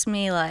 it takes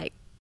me like,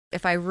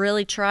 if I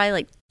really try,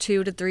 like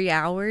 2 to 3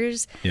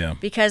 hours. Yeah.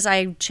 Because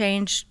I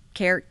change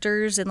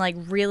characters and like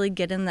really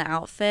get in the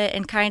outfit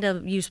and kind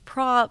of use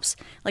props.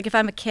 Like if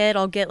I'm a kid,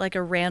 I'll get like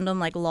a random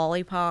like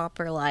lollipop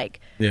or like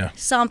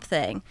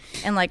something,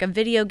 and like a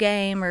video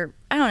game, or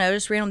I don't know,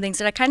 just random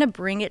things, and I kind of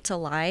bring it to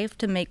life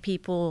to make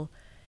people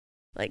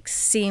like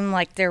seem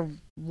like they're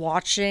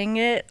watching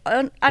it.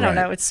 I don't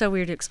know, it's so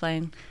weird to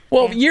explain.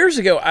 Well, years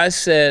ago I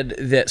said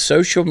that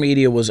social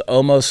media was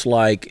almost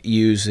like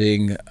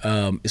using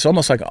it's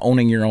almost like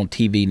owning your own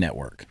TV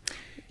network.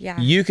 Yeah.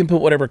 You can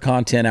put whatever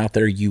content out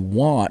there you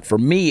want. For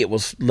me, it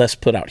was let's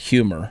put out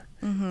humor.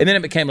 Mm-hmm. And then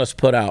it became let's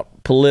put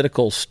out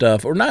political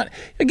stuff, or not,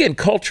 again,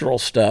 cultural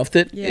stuff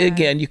that,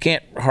 again, you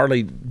can't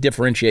hardly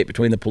differentiate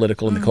between the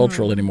political and the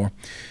cultural anymore.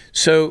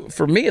 So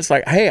for me, it's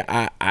like, hey,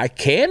 I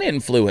can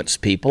influence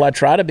people. I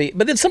try to be,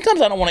 but then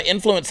sometimes I don't want to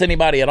influence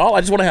anybody at all. I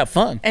just want to have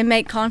fun. And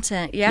make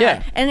content,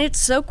 yeah. And it's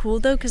so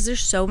cool, though, because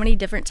there's so many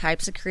different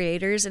types of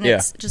creators, and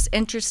it's just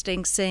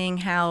interesting seeing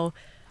how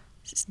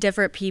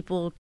different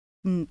people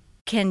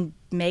can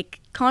make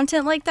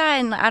content like that,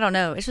 and I don't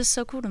know, it's just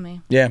so cool to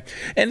me. Yeah.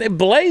 And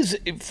Blaze,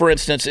 for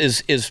instance,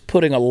 is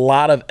putting a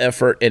lot of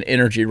effort and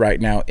energy right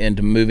now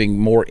into moving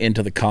more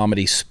into the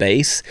comedy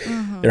space.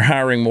 Mm-hmm. They're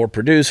hiring more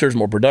producers,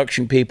 more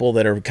production people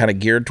that are kind of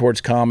geared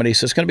towards comedy,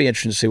 so it's going to be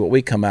interesting to see what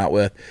we come out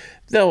with.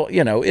 Though,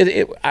 you know,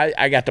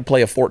 I got to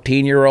play a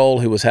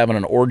 14-year-old who was having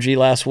an orgy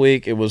last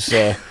week. It was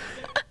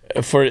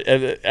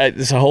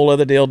it's a whole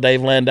other deal.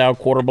 Dave Landau,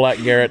 Quarter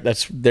Black Garrett,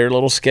 that's their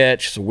little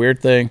sketch. It's a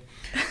weird thing.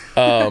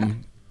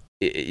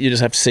 You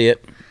just have to see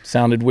it.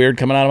 Sounded weird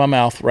coming out of my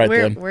mouth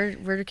then.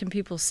 Where can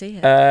people see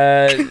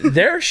it?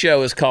 Their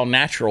show is called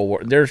Natural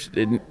World. There's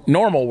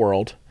Normal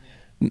World.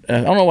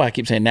 I don't know why I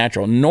keep saying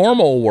natural.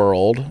 Normal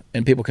World,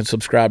 and people can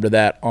subscribe to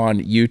that on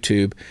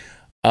YouTube.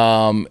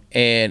 And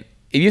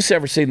have you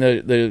ever seen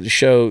the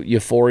show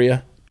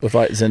Euphoria with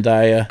like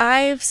Zendaya?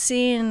 I've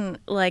seen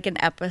like an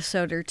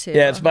episode or two.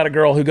 Yeah, it's about a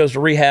girl who goes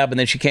to rehab and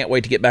then she can't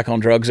wait to get back on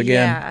drugs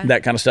again,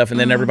 that kind of stuff. And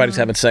then everybody's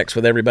having sex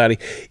with everybody.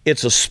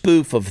 It's a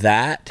spoof of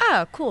that.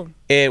 Oh, cool.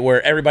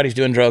 Where everybody's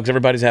doing drugs,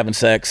 everybody's having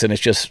sex, and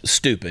it's just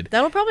stupid.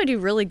 That'll probably do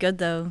really good,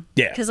 though.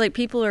 Yeah. Because like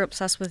people are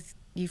obsessed with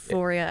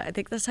Euphoria. I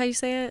think that's how you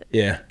say it.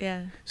 Yeah.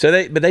 Yeah. So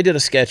they did a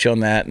sketch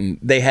on that, and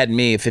they had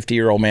me, a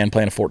 50-year-old man,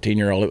 playing a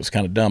 14-year-old. It was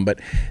kind of dumb, but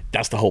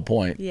that's the whole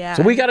point. Yeah.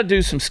 So we got to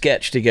do some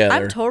sketch together.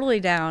 I'm totally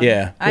down.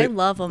 Yeah. I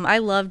love them. I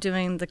love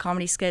doing the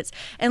comedy skits.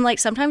 And like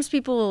sometimes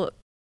people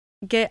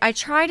I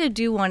try to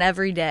do one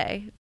every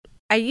day.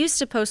 I used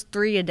to post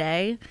 3 a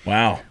day.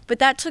 Wow. But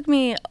that took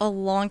me a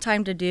long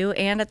time to do.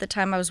 And at the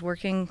time I was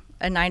working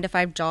a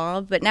 9-to-5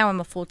 job, but now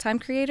I'm a full-time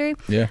creator.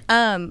 Yeah.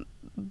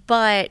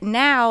 But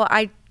now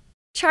I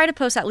try to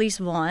post at least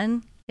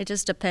one. It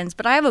just depends.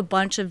 But I have a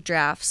bunch of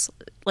drafts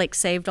like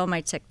saved on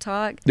my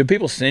TikTok. Do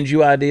people send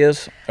you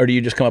ideas, or do you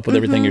just come up with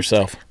everything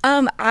yourself?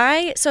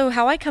 So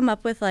how I come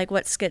up with like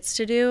what skits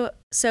to do.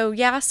 So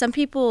yeah, some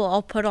people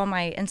I'll put on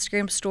my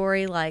Instagram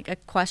story like a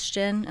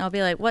question. I'll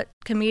be like, what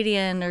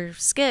comedian or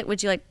skit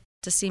would you like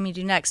to see me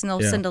do next? And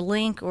they'll send a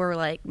link or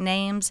like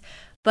names.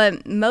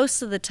 But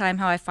most of the time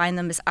how I find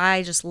them is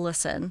I just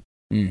listen.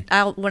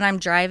 When I'm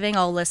driving,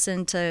 I'll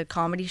listen to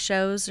comedy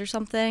shows or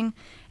something.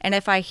 And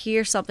if I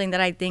hear something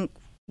that I think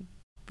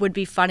would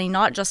be funny,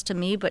 not just to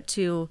me, but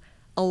to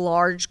a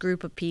large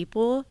group of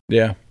people,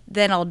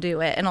 then I'll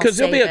do it. And I'll save it. Because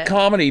there'll be a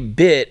comedy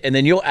bit, and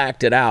then you'll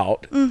act it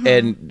out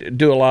and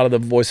do a lot of the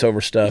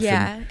voiceover stuff.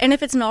 Yeah. And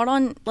if it's not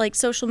on like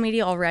social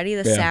media already,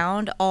 the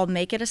sound, I'll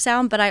make it a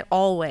sound. But I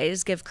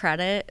always give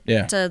credit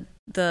to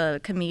the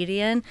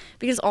comedian,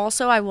 because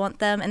also I want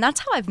them, and that's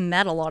how I've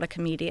met a lot of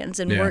comedians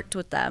and worked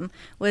with them,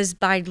 was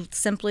by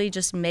simply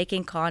just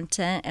making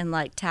content and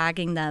like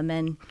tagging them,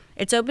 and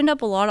it's opened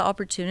up a lot of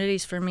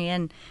opportunities for me.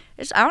 And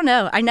I don't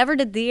know, I never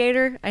did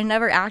theater, I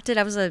never acted,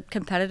 I was a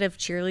competitive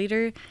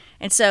cheerleader,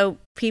 and so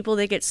people,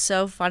 they get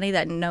so funny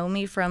that know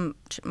me from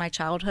my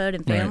childhood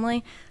and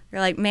family. They're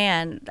like,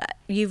 man,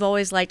 you've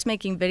always liked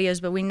making videos,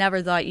 but we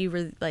never thought you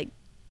were like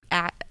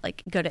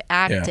good at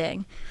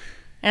acting.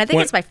 And I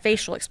think it's my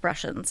facial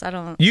expressions.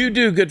 You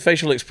do good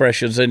facial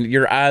expressions, and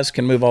your eyes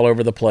can move all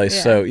over the place.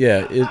 Yeah. So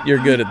you're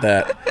good at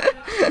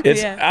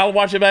that. I'll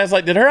watch it back. It's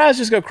like, did her eyes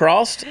just go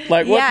crossed?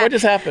 Like what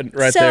just happened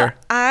there?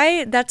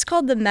 That's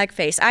called the Meg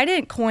face. I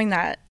didn't coin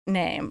that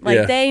name.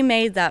 Like they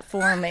made that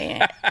for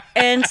me.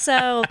 And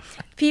so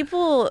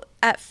people,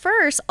 at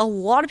first, a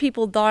lot of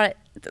people thought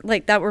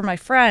like that were my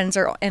friends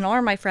and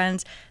are my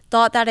friends,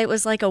 thought that it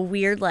was like a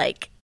weird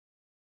like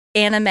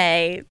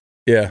anime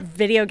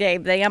video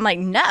game thing. I'm like,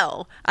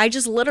 no, I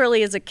just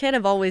literally as a kid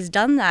have always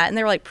done that. And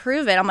they're like,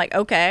 prove it. I'm like,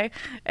 okay.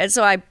 And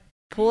so I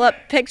pull up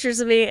pictures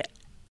of me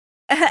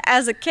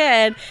as a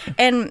kid,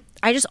 and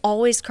I just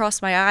always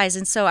cross my eyes.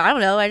 And so I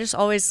don't know, I just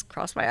always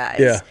cross my eyes.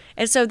 Yeah.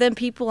 And so then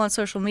people on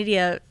social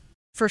media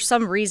for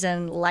some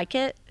reason like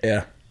it.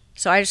 Yeah.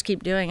 So I just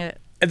keep doing it.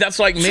 And that's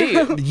like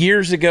me.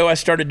 Years ago, I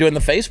started doing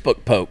the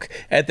Facebook poke.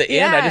 At the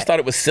end, I just thought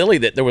it was silly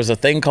that there was a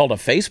thing called a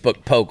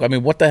Facebook poke. I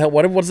mean, what the hell?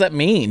 What does that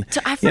mean?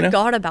 So I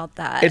forgot about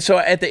that. And so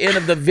at the end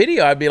of the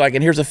video, I'd be like,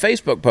 and here's a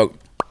Facebook poke.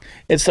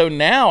 And so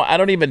now I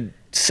don't even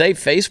say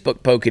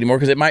Facebook poke anymore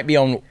because it might be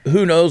on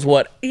who knows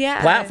what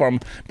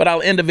platform. But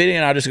I'll end a video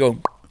and I'll just go,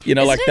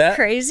 Isn't like that. Isn't it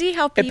crazy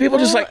how people... And people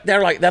just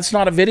they're like, that's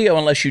not a video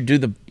unless you do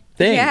the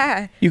thing.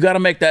 Yeah. You got to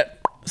make that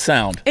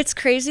sound. It's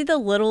crazy the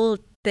little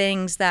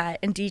things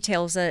and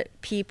details that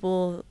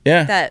people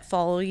that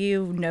follow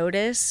you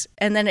notice,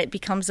 and then it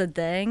becomes a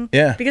thing.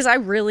 Yeah. Because I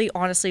really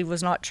honestly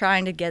was not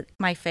trying to get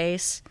my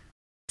face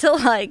to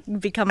like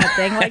become a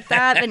thing like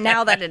that, but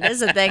now that it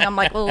is a thing, I'm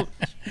like, well,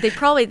 they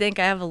probably think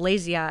I have a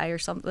lazy eye or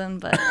something,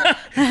 but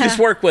just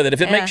work with it. If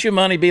it makes you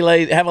money, be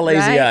lazy, have a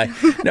lazy eye.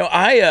 No,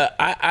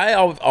 I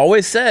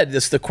always said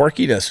it's the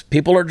quirkiness.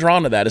 People are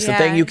drawn to that. It's the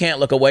thing you can't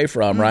look away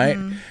from, right?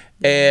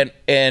 And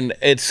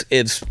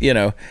it's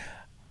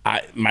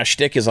my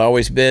shtick has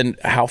always been,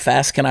 how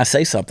fast can I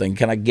say something?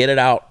 Can I get it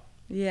out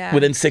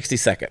within 60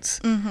 seconds?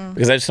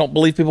 Because I just don't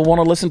believe people want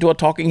to listen to a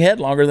talking head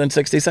longer than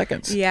 60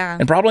 seconds. Yeah.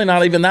 And probably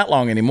not even that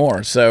long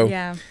anymore.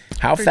 So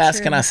how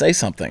fast can I say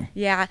something?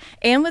 Yeah.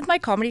 And with my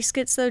comedy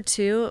skits, though,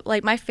 too,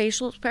 like my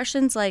facial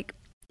expressions, like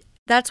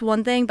that's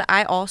one thing, but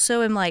I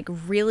also am like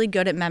really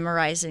good at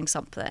memorizing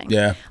something.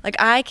 Yeah. Like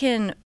I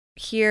can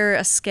hear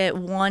a skit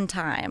one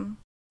time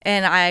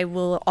and I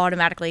will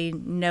automatically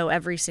know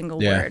every single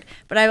word.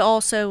 But I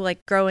also,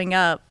 like, growing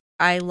up,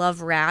 I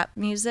love rap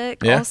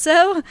music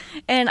also.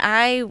 And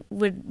I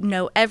would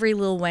know every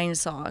Lil Wayne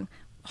song,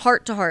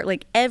 heart to heart,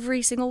 like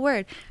every single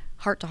word.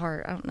 Heart to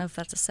heart. I don't know if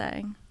that's a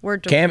saying.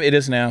 Word to Cam, it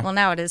is now. Well,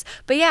 now it is.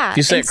 But yeah. If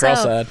you say it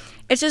cross-eyed.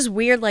 It's just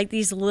weird, like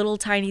these little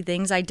tiny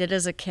things I did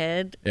as a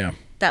kid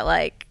that,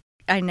 like,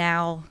 I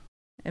now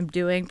am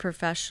doing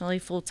professionally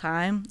full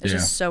time. It's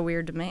just so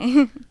weird to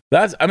me.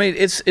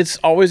 It's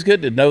always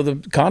good to know the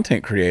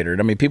content creator.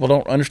 I mean, people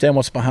don't understand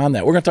what's behind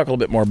that. We're going to talk a little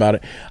bit more about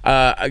it.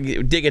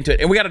 Dig into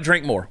it. And we got to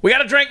drink more. Woo! We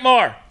got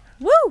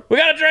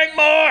to drink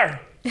more.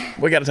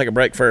 We got to take a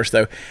break first,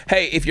 though.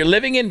 Hey, if you're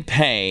living in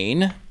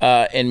pain,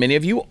 and many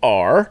of you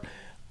are,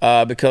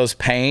 because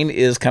pain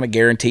is kind of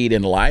guaranteed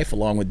in life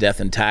along with death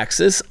and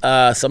taxes,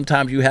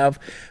 sometimes you have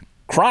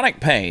chronic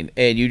pain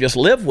and you just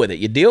live with it,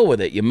 you deal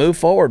with it, you move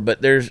forward, but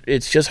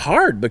it's just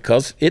hard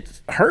because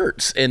it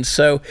hurts. And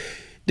so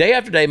day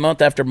after day,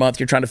 month after month,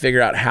 you're trying to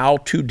figure out how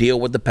to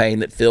deal with the pain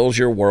that fills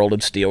your world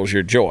and steals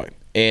your joy.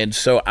 And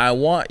so I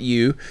want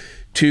you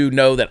to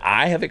know that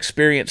I have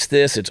experienced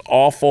this. It's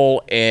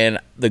awful. And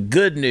the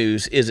good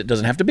news is it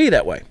doesn't have to be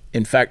that way.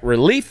 In fact,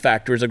 Relief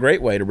Factor is a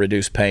great way to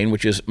reduce pain,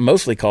 which is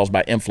mostly caused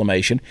by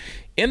inflammation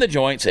in the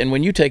joints. And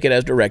when you take it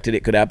as directed,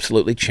 it could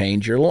absolutely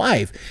change your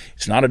life.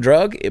 It's not a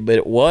drug, but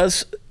it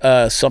was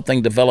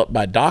something developed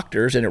by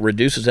doctors, and it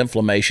reduces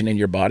inflammation in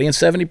your body. And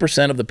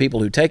 70% of the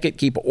people who take it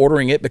keep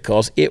ordering it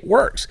because it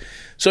works.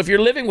 So if you're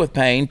living with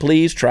pain,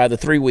 please try the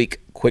 3-week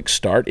quick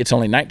start. It's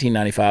only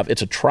 $19.95.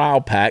 It's a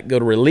trial pack. Go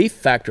to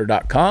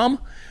relieffactor.com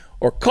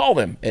or call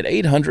them at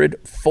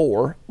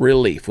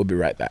 800-4-RELIEF. We'll be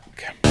right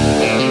back.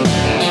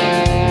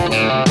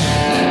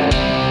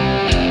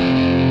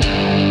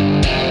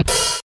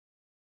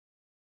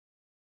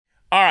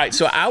 All right,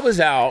 so I was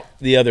out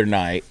the other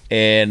night,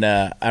 and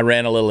I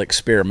ran a little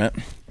experiment,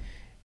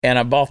 and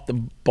I bought the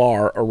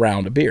bar a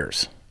round of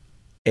beers.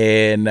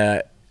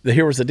 And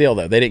here was the deal,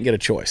 though. They didn't get a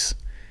choice.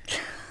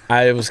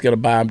 I was going to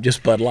buy them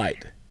just Bud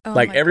Light. Oh,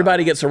 like,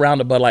 everybody gets a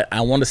round of Bud Light.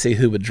 I want to see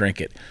who would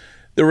drink it.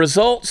 The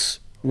results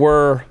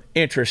were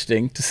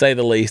interesting, to say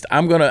the least.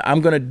 I'm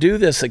gonna do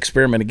this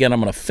experiment again. I'm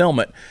going to film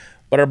it.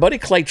 But our buddy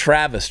Clay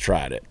Travis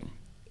tried it.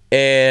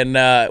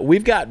 And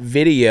we've got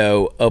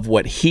video of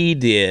what he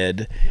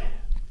did.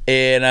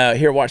 And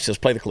here, watch this.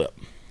 Play the clip.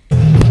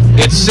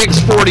 It's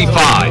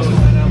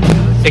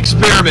 6:45.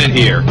 Experiment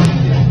here.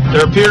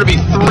 There appear to be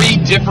 3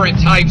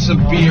 different types of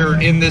beer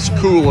in this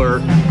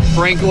cooler.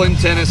 Franklin,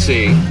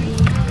 Tennessee,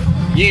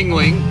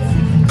 Yingling,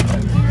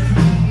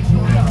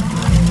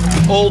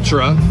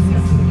 Ultra,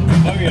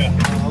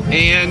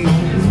 and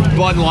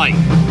Bud Light.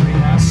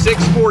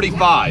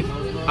 6:45.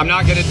 I'm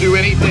not going to do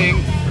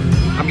anything.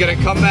 I'm going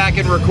to come back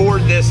and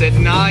record this at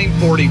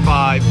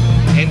 9:45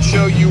 and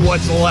show you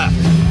what's left.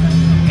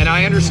 And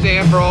I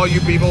understand for all you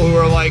people who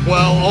are like,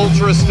 well,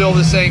 Ultra's still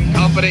the same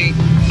company.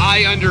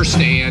 I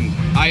understand.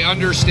 I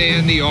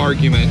understand the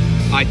argument,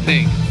 I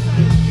think.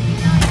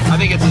 I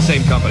think it's the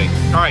same company.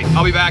 All right,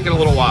 I'll be back in a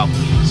little while.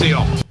 See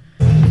y'all.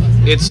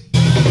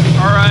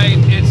 All right,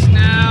 it's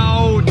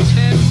now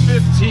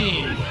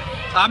 10:15.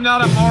 I'm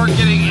not a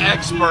marketing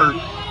expert,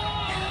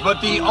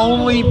 but the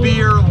only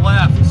beer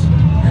left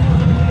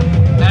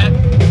at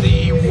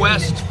the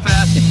West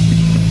Fest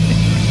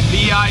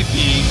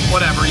VIP,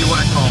 whatever you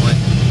want to call it,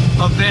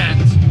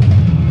 event.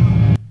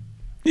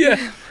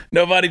 Yeah,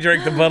 nobody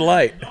drank the Bud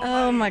Light.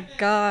 Oh my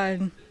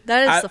God,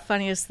 that is the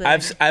funniest thing.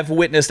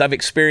 I've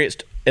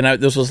experienced, and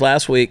this was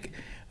last week.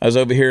 I was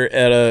over here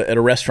at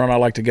a restaurant I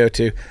like to go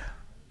to.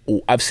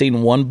 I've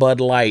seen one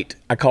Bud Light.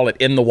 I call it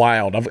in the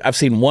wild. I've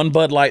seen one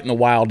Bud Light in the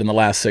wild in the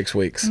last 6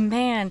 weeks.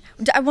 Man,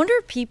 I wonder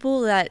if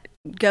people that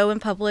go in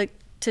public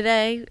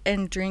today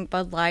and drink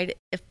Bud Light,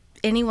 if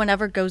anyone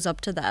ever goes up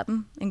to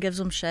them and gives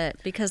them shit,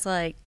 because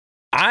like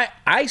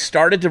I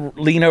started to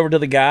lean over to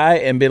the guy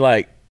and be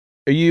like,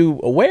 "Are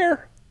you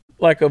aware?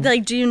 Like,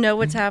 do you know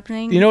what's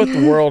happening? You know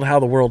what how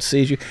the world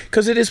sees you?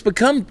 Because it has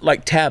become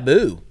like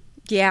taboo.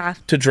 Yeah.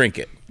 To drink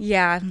it.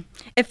 Yeah.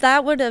 If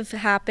that would have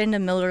happened to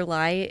Miller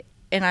Lite,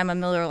 and I'm a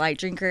Miller Lite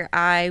drinker,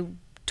 I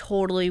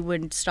totally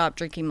would stop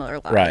drinking Miller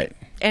Lite. Right.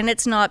 And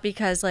it's not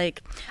because,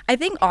 like, I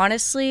think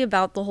honestly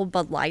about the whole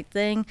Bud Light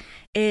thing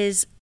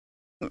is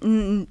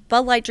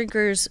Bud Light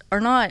drinkers are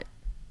not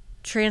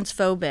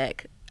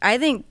transphobic. I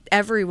think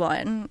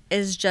everyone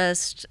is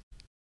just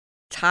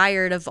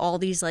tired of all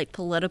these, like,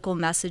 political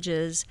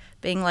messages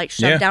being, like,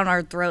 shoved down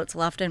our throats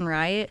left and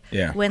right.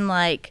 Yeah. When,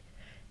 like,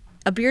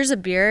 a beer's a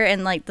beer,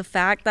 and like the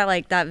fact that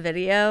like that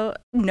video,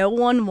 no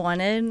one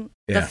wanted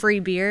the free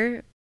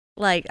beer.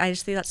 Like, I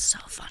just think that's so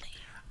funny.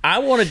 I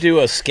want to do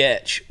a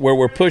sketch where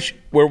we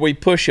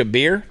push a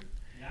beer,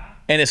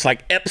 and it's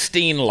like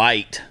Epstein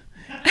Light.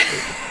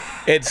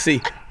 It's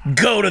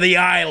go to the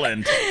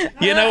island.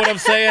 You know what I'm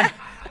saying?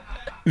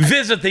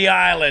 Visit the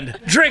island.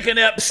 Drink an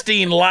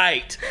Epstein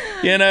Light.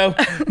 You know,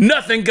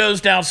 nothing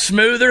goes down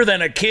smoother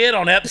than a kid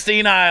on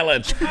Epstein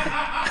Island.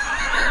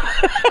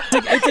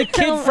 It's a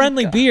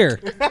kid-friendly beer.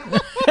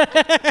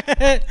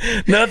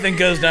 Nothing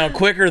goes down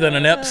quicker than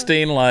an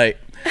Epstein Light.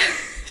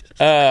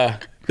 The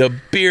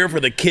beer for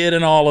the kid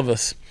in all of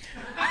us.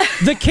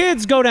 The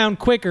kids go down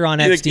quicker on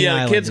Epstein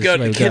Island.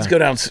 The kids go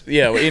down.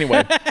 Yeah.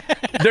 Anyway,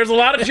 there's a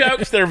lot of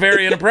jokes that are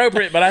very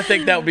inappropriate, but I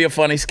think that would be a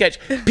funny sketch.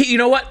 You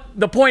know what?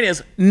 The point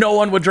is, no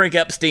one would drink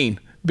Epstein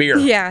beer.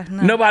 Yeah.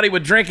 No. Nobody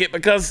would drink it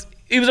because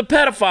he was a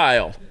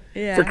pedophile.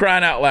 Yeah. For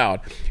crying out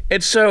loud.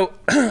 And so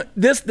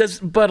this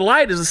Bud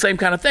Light is the same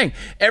kind of thing.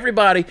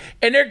 Everybody,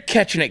 and they're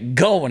catching it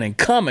going and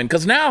coming,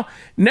 because now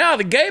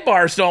the gay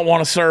bars don't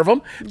want to serve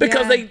them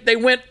because they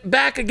went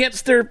back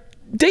against their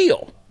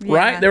deal,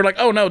 right? They're like,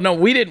 oh no,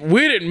 we didn't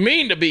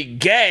mean to be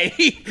gay.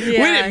 We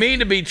didn't mean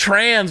to be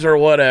trans or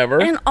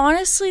whatever. And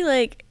honestly,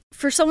 like,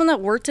 for someone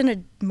that worked in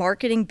a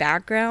marketing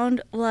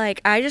background,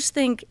 like, I just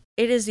think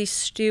it is the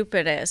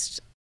stupidest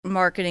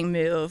marketing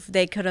move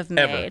they could have made.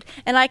 Ever.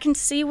 And I can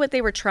see what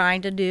they were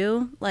trying to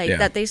do, like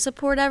that they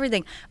support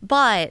everything,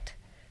 but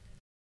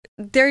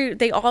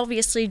they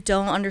obviously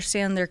don't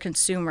understand their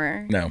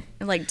consumer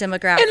like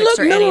demographics. And look,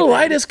 or Miller anything.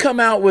 Lite has come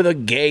out with a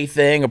gay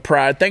thing, a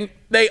pride thing.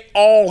 They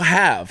all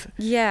have.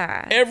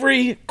 Yeah.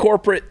 Every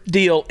corporate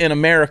deal in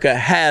America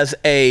has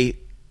a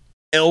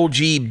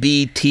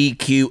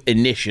LGBTQ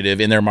initiative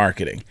in their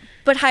marketing.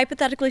 But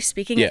hypothetically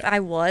speaking, if I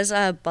was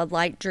a Bud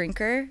Light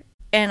drinker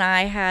and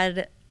I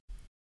had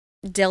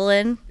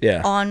Dylan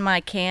on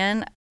my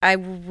can, I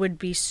would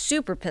be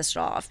super pissed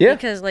off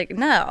because, like,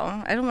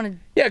 no, I don't want to.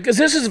 Yeah, because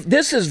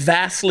this is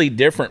vastly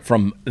different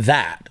from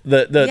that.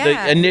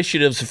 The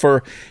initiatives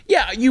for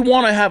you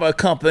want to have a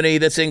company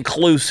that's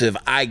inclusive.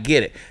 I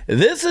get it.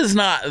 This is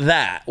not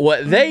that.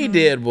 What they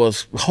did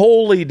was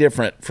wholly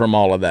different from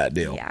all of that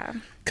deal. Yeah.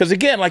 Because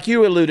again, like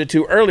you alluded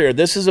to earlier,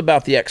 this is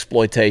about the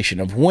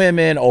exploitation of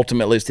women.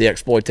 Ultimately, it's the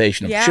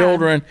exploitation of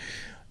children.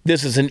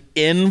 This is an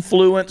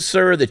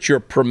influencer that you're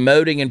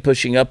promoting and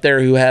pushing up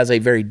there who has a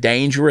very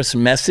dangerous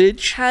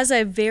message. Has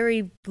a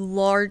very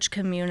large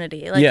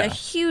community, like a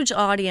huge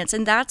audience.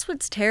 And that's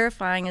what's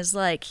terrifying is,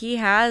 like, he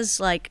has,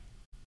 like,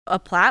 a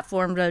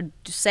platform to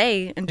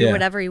say and do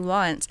whatever he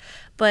wants.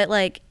 But,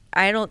 like,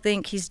 I don't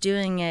think he's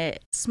doing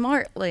it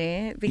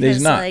smartly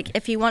because, like,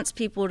 if he wants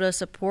people to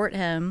support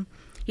him,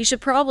 he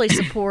should probably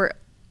support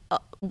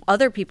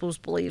other people's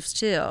beliefs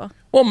too.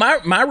 Well,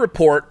 my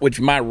report, which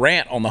my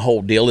rant on the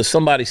whole deal is,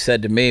 somebody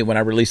said to me when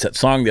I released that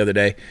song the other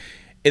day,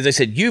 is they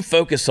said, you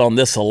focus on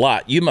this a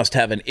lot. You must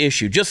have an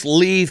issue. Just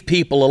leave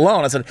people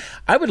alone. I said,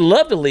 I would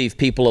love to leave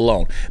people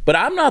alone, but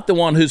I'm not the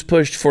one who's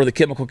pushed for the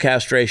chemical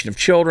castration of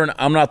children.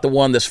 I'm not the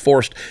one that's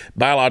forced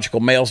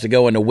biological males to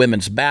go into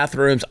women's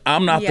bathrooms.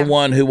 I'm not the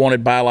one who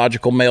wanted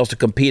biological males to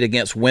compete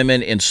against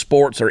women in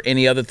sports or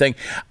any other thing.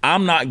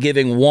 I'm not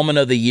giving Woman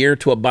of the Year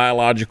to a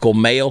biological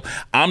male.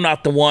 I'm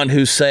not the one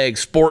who's saying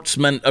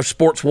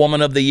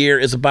Sportswoman of the Year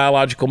is a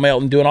biological male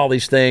and doing all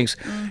these things.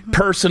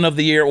 Person of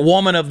the Year,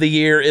 Woman of the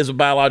Year is a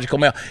biological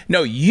male.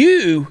 No,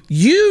 you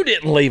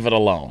didn't leave it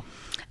alone.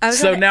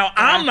 So now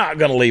I'm not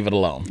going to leave it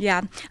alone.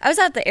 Yeah. I was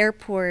at the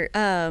airport.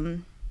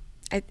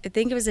 I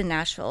think it was in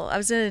Nashville. I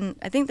was in,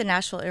 I think, the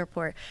Nashville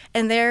airport.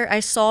 And there I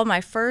saw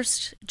my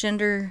first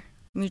gender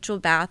mutual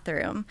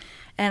bathroom.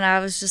 And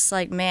I was just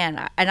like,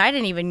 man, and I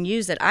didn't even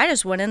use it. I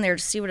just went in there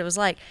to see what it was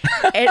like.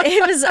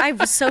 I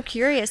was so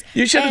curious.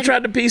 You should have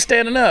tried to pee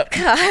standing up.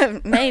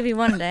 Maybe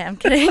one day. I'm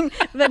kidding.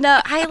 But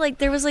no,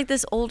 there was like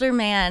this older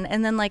man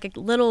and then like a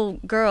little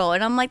girl.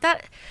 And I'm like,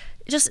 that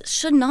just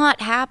should not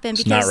happen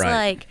because not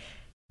right.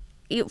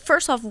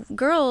 First off,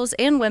 girls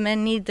and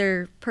women need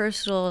their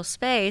personal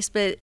space,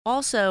 but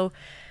also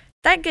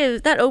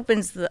that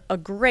opens a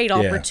great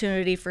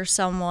opportunity for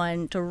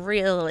someone to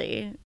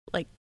really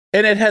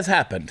and it has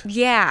happened.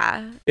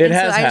 Yeah. It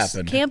has happened. I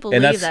just can't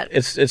believe that.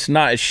 It's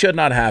not. It should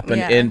not happen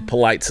in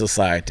polite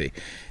society.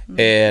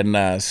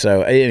 And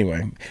so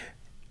anyway,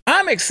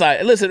 I'm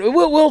excited. Listen,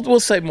 we'll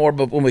say more,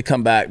 but when we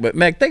come back. But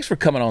Meg, thanks for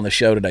coming on the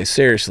show today.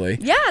 Seriously.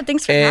 Yeah,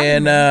 thanks for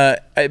having me.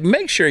 And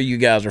make sure you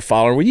guys are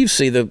following. When you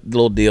see the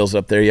little deals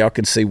up there, y'all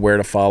can see where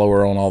to follow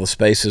her on all the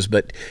spaces.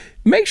 But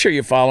make sure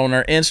you're following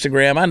her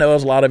Instagram. I know a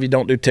lot of you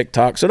don't do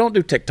TikTok, so don't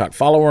do TikTok.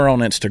 Follow her on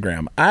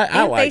Instagram.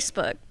 I like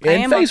Facebook.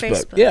 And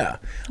Facebook. Yeah.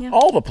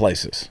 All the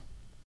places.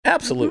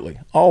 Absolutely.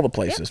 All the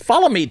places. Yep.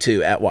 Follow me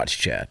too at Watch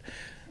Chad.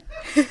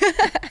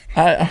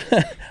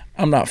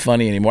 I'm not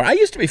funny anymore. I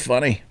used to be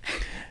funny.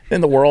 Then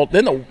the world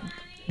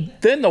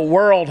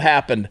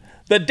happened.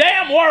 The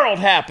damn world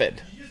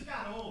happened. You just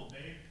got old,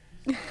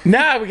 babe.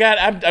 Now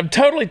I'm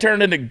totally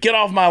turned into get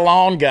off my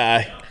lawn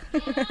guy.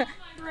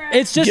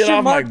 It's just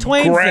your Mark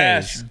Twain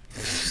grass,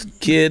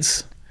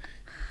 kids,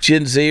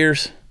 Gen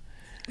Zers,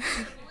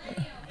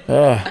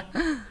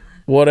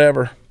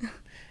 whatever.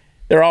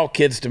 They're all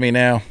kids to me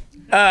now.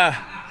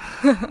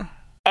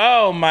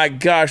 Oh my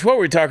gosh, what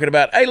were we talking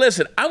about? Hey,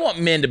 listen, I want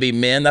men to be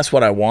men. That's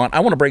what I want.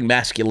 I want to bring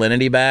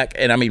masculinity back,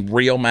 and I mean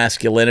real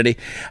masculinity.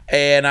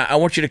 And I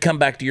want you to come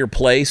back to your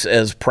place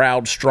as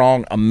proud,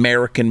 strong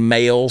American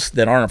males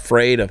that aren't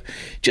afraid of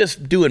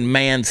just doing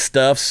man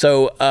stuff.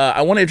 So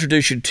I want to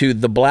introduce you to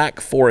the Black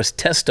Forest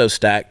Testo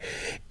Stack.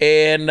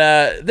 And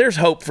there's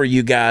hope for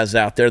you guys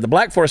out there. The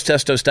Black Forest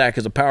Testo Stack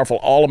is a powerful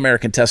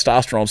all-American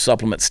testosterone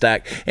supplement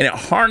stack, and it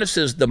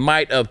harnesses the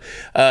might of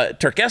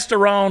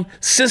terkesterone,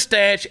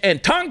 Cistatch,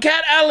 and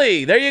Tonkat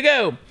Ali. There you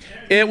go.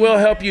 It will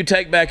help you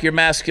take back your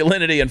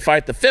masculinity and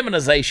fight the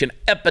feminization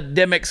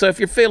epidemic. So if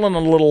you're feeling a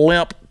little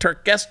limp,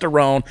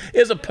 terkesterone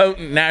is a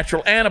potent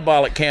natural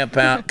anabolic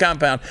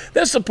compound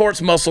that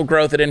supports muscle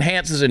growth. It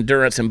enhances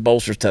endurance and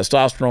bolsters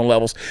testosterone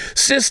levels.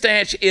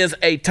 Cistatch is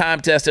a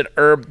time-tested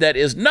herb that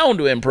is known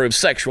to improve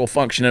sexual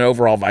function and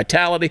overall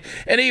vitality.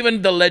 And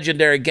even the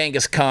legendary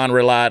Genghis Khan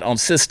relied on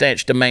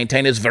Cistatch to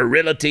maintain his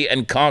virility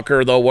and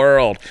conquer the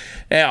world.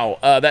 Now,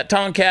 that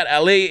Tonkat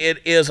Ali, it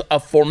is a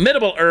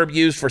formidable herb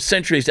used for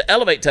centuries to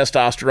elevate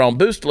testosterone,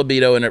 boost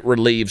libido, and it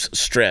relieves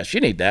stress. You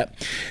need that.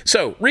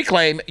 So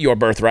reclaim your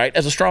birthright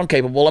as a strong,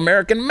 capable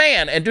American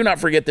man. And do not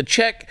forget to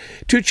check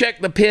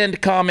the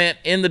pinned comment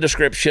in the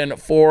description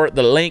for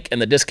the link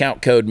and the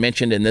discount code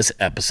mentioned in this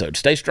episode.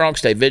 Stay strong,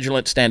 stay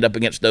vigilant, stand up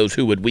against those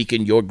who would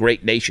weaken your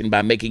great nation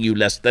by making you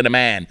less than a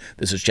man.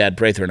 This is Chad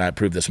Prather, and I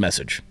approve this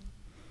message.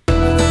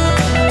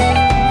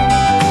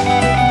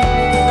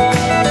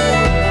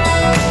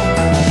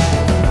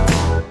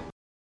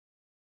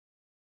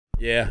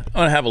 Yeah, I'm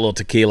going to have a little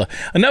tequila.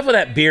 Enough of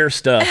that beer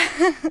stuff.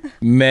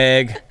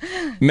 Meg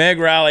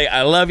Reily,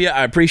 I love you.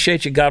 I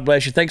appreciate you. God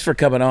bless you. Thanks for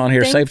coming on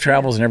here. Safe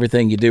travels and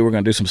everything you do. We're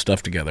going to do some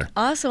stuff together.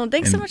 Awesome.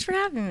 Thanks so much for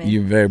having me.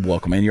 You're very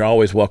welcome, and you're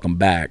always welcome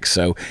back.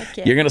 So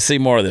you're going to see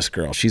more of this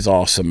girl. She's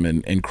awesome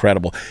and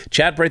incredible.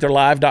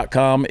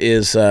 ChadPratherLive.com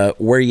is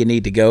where you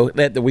need to go.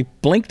 We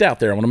blinked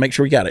out there. I want to make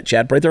sure we got it.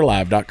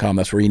 ChadPratherLive.com.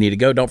 That's where you need to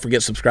go. Don't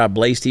forget, subscribe.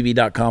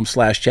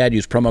 BlazeTV.com/Chad.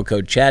 Use promo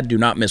code Chad. Do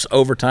not miss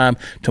overtime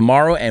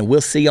tomorrow, and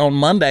we'll see you on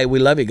Monday. We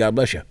love you. God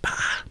bless you.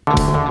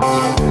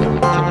 Bye.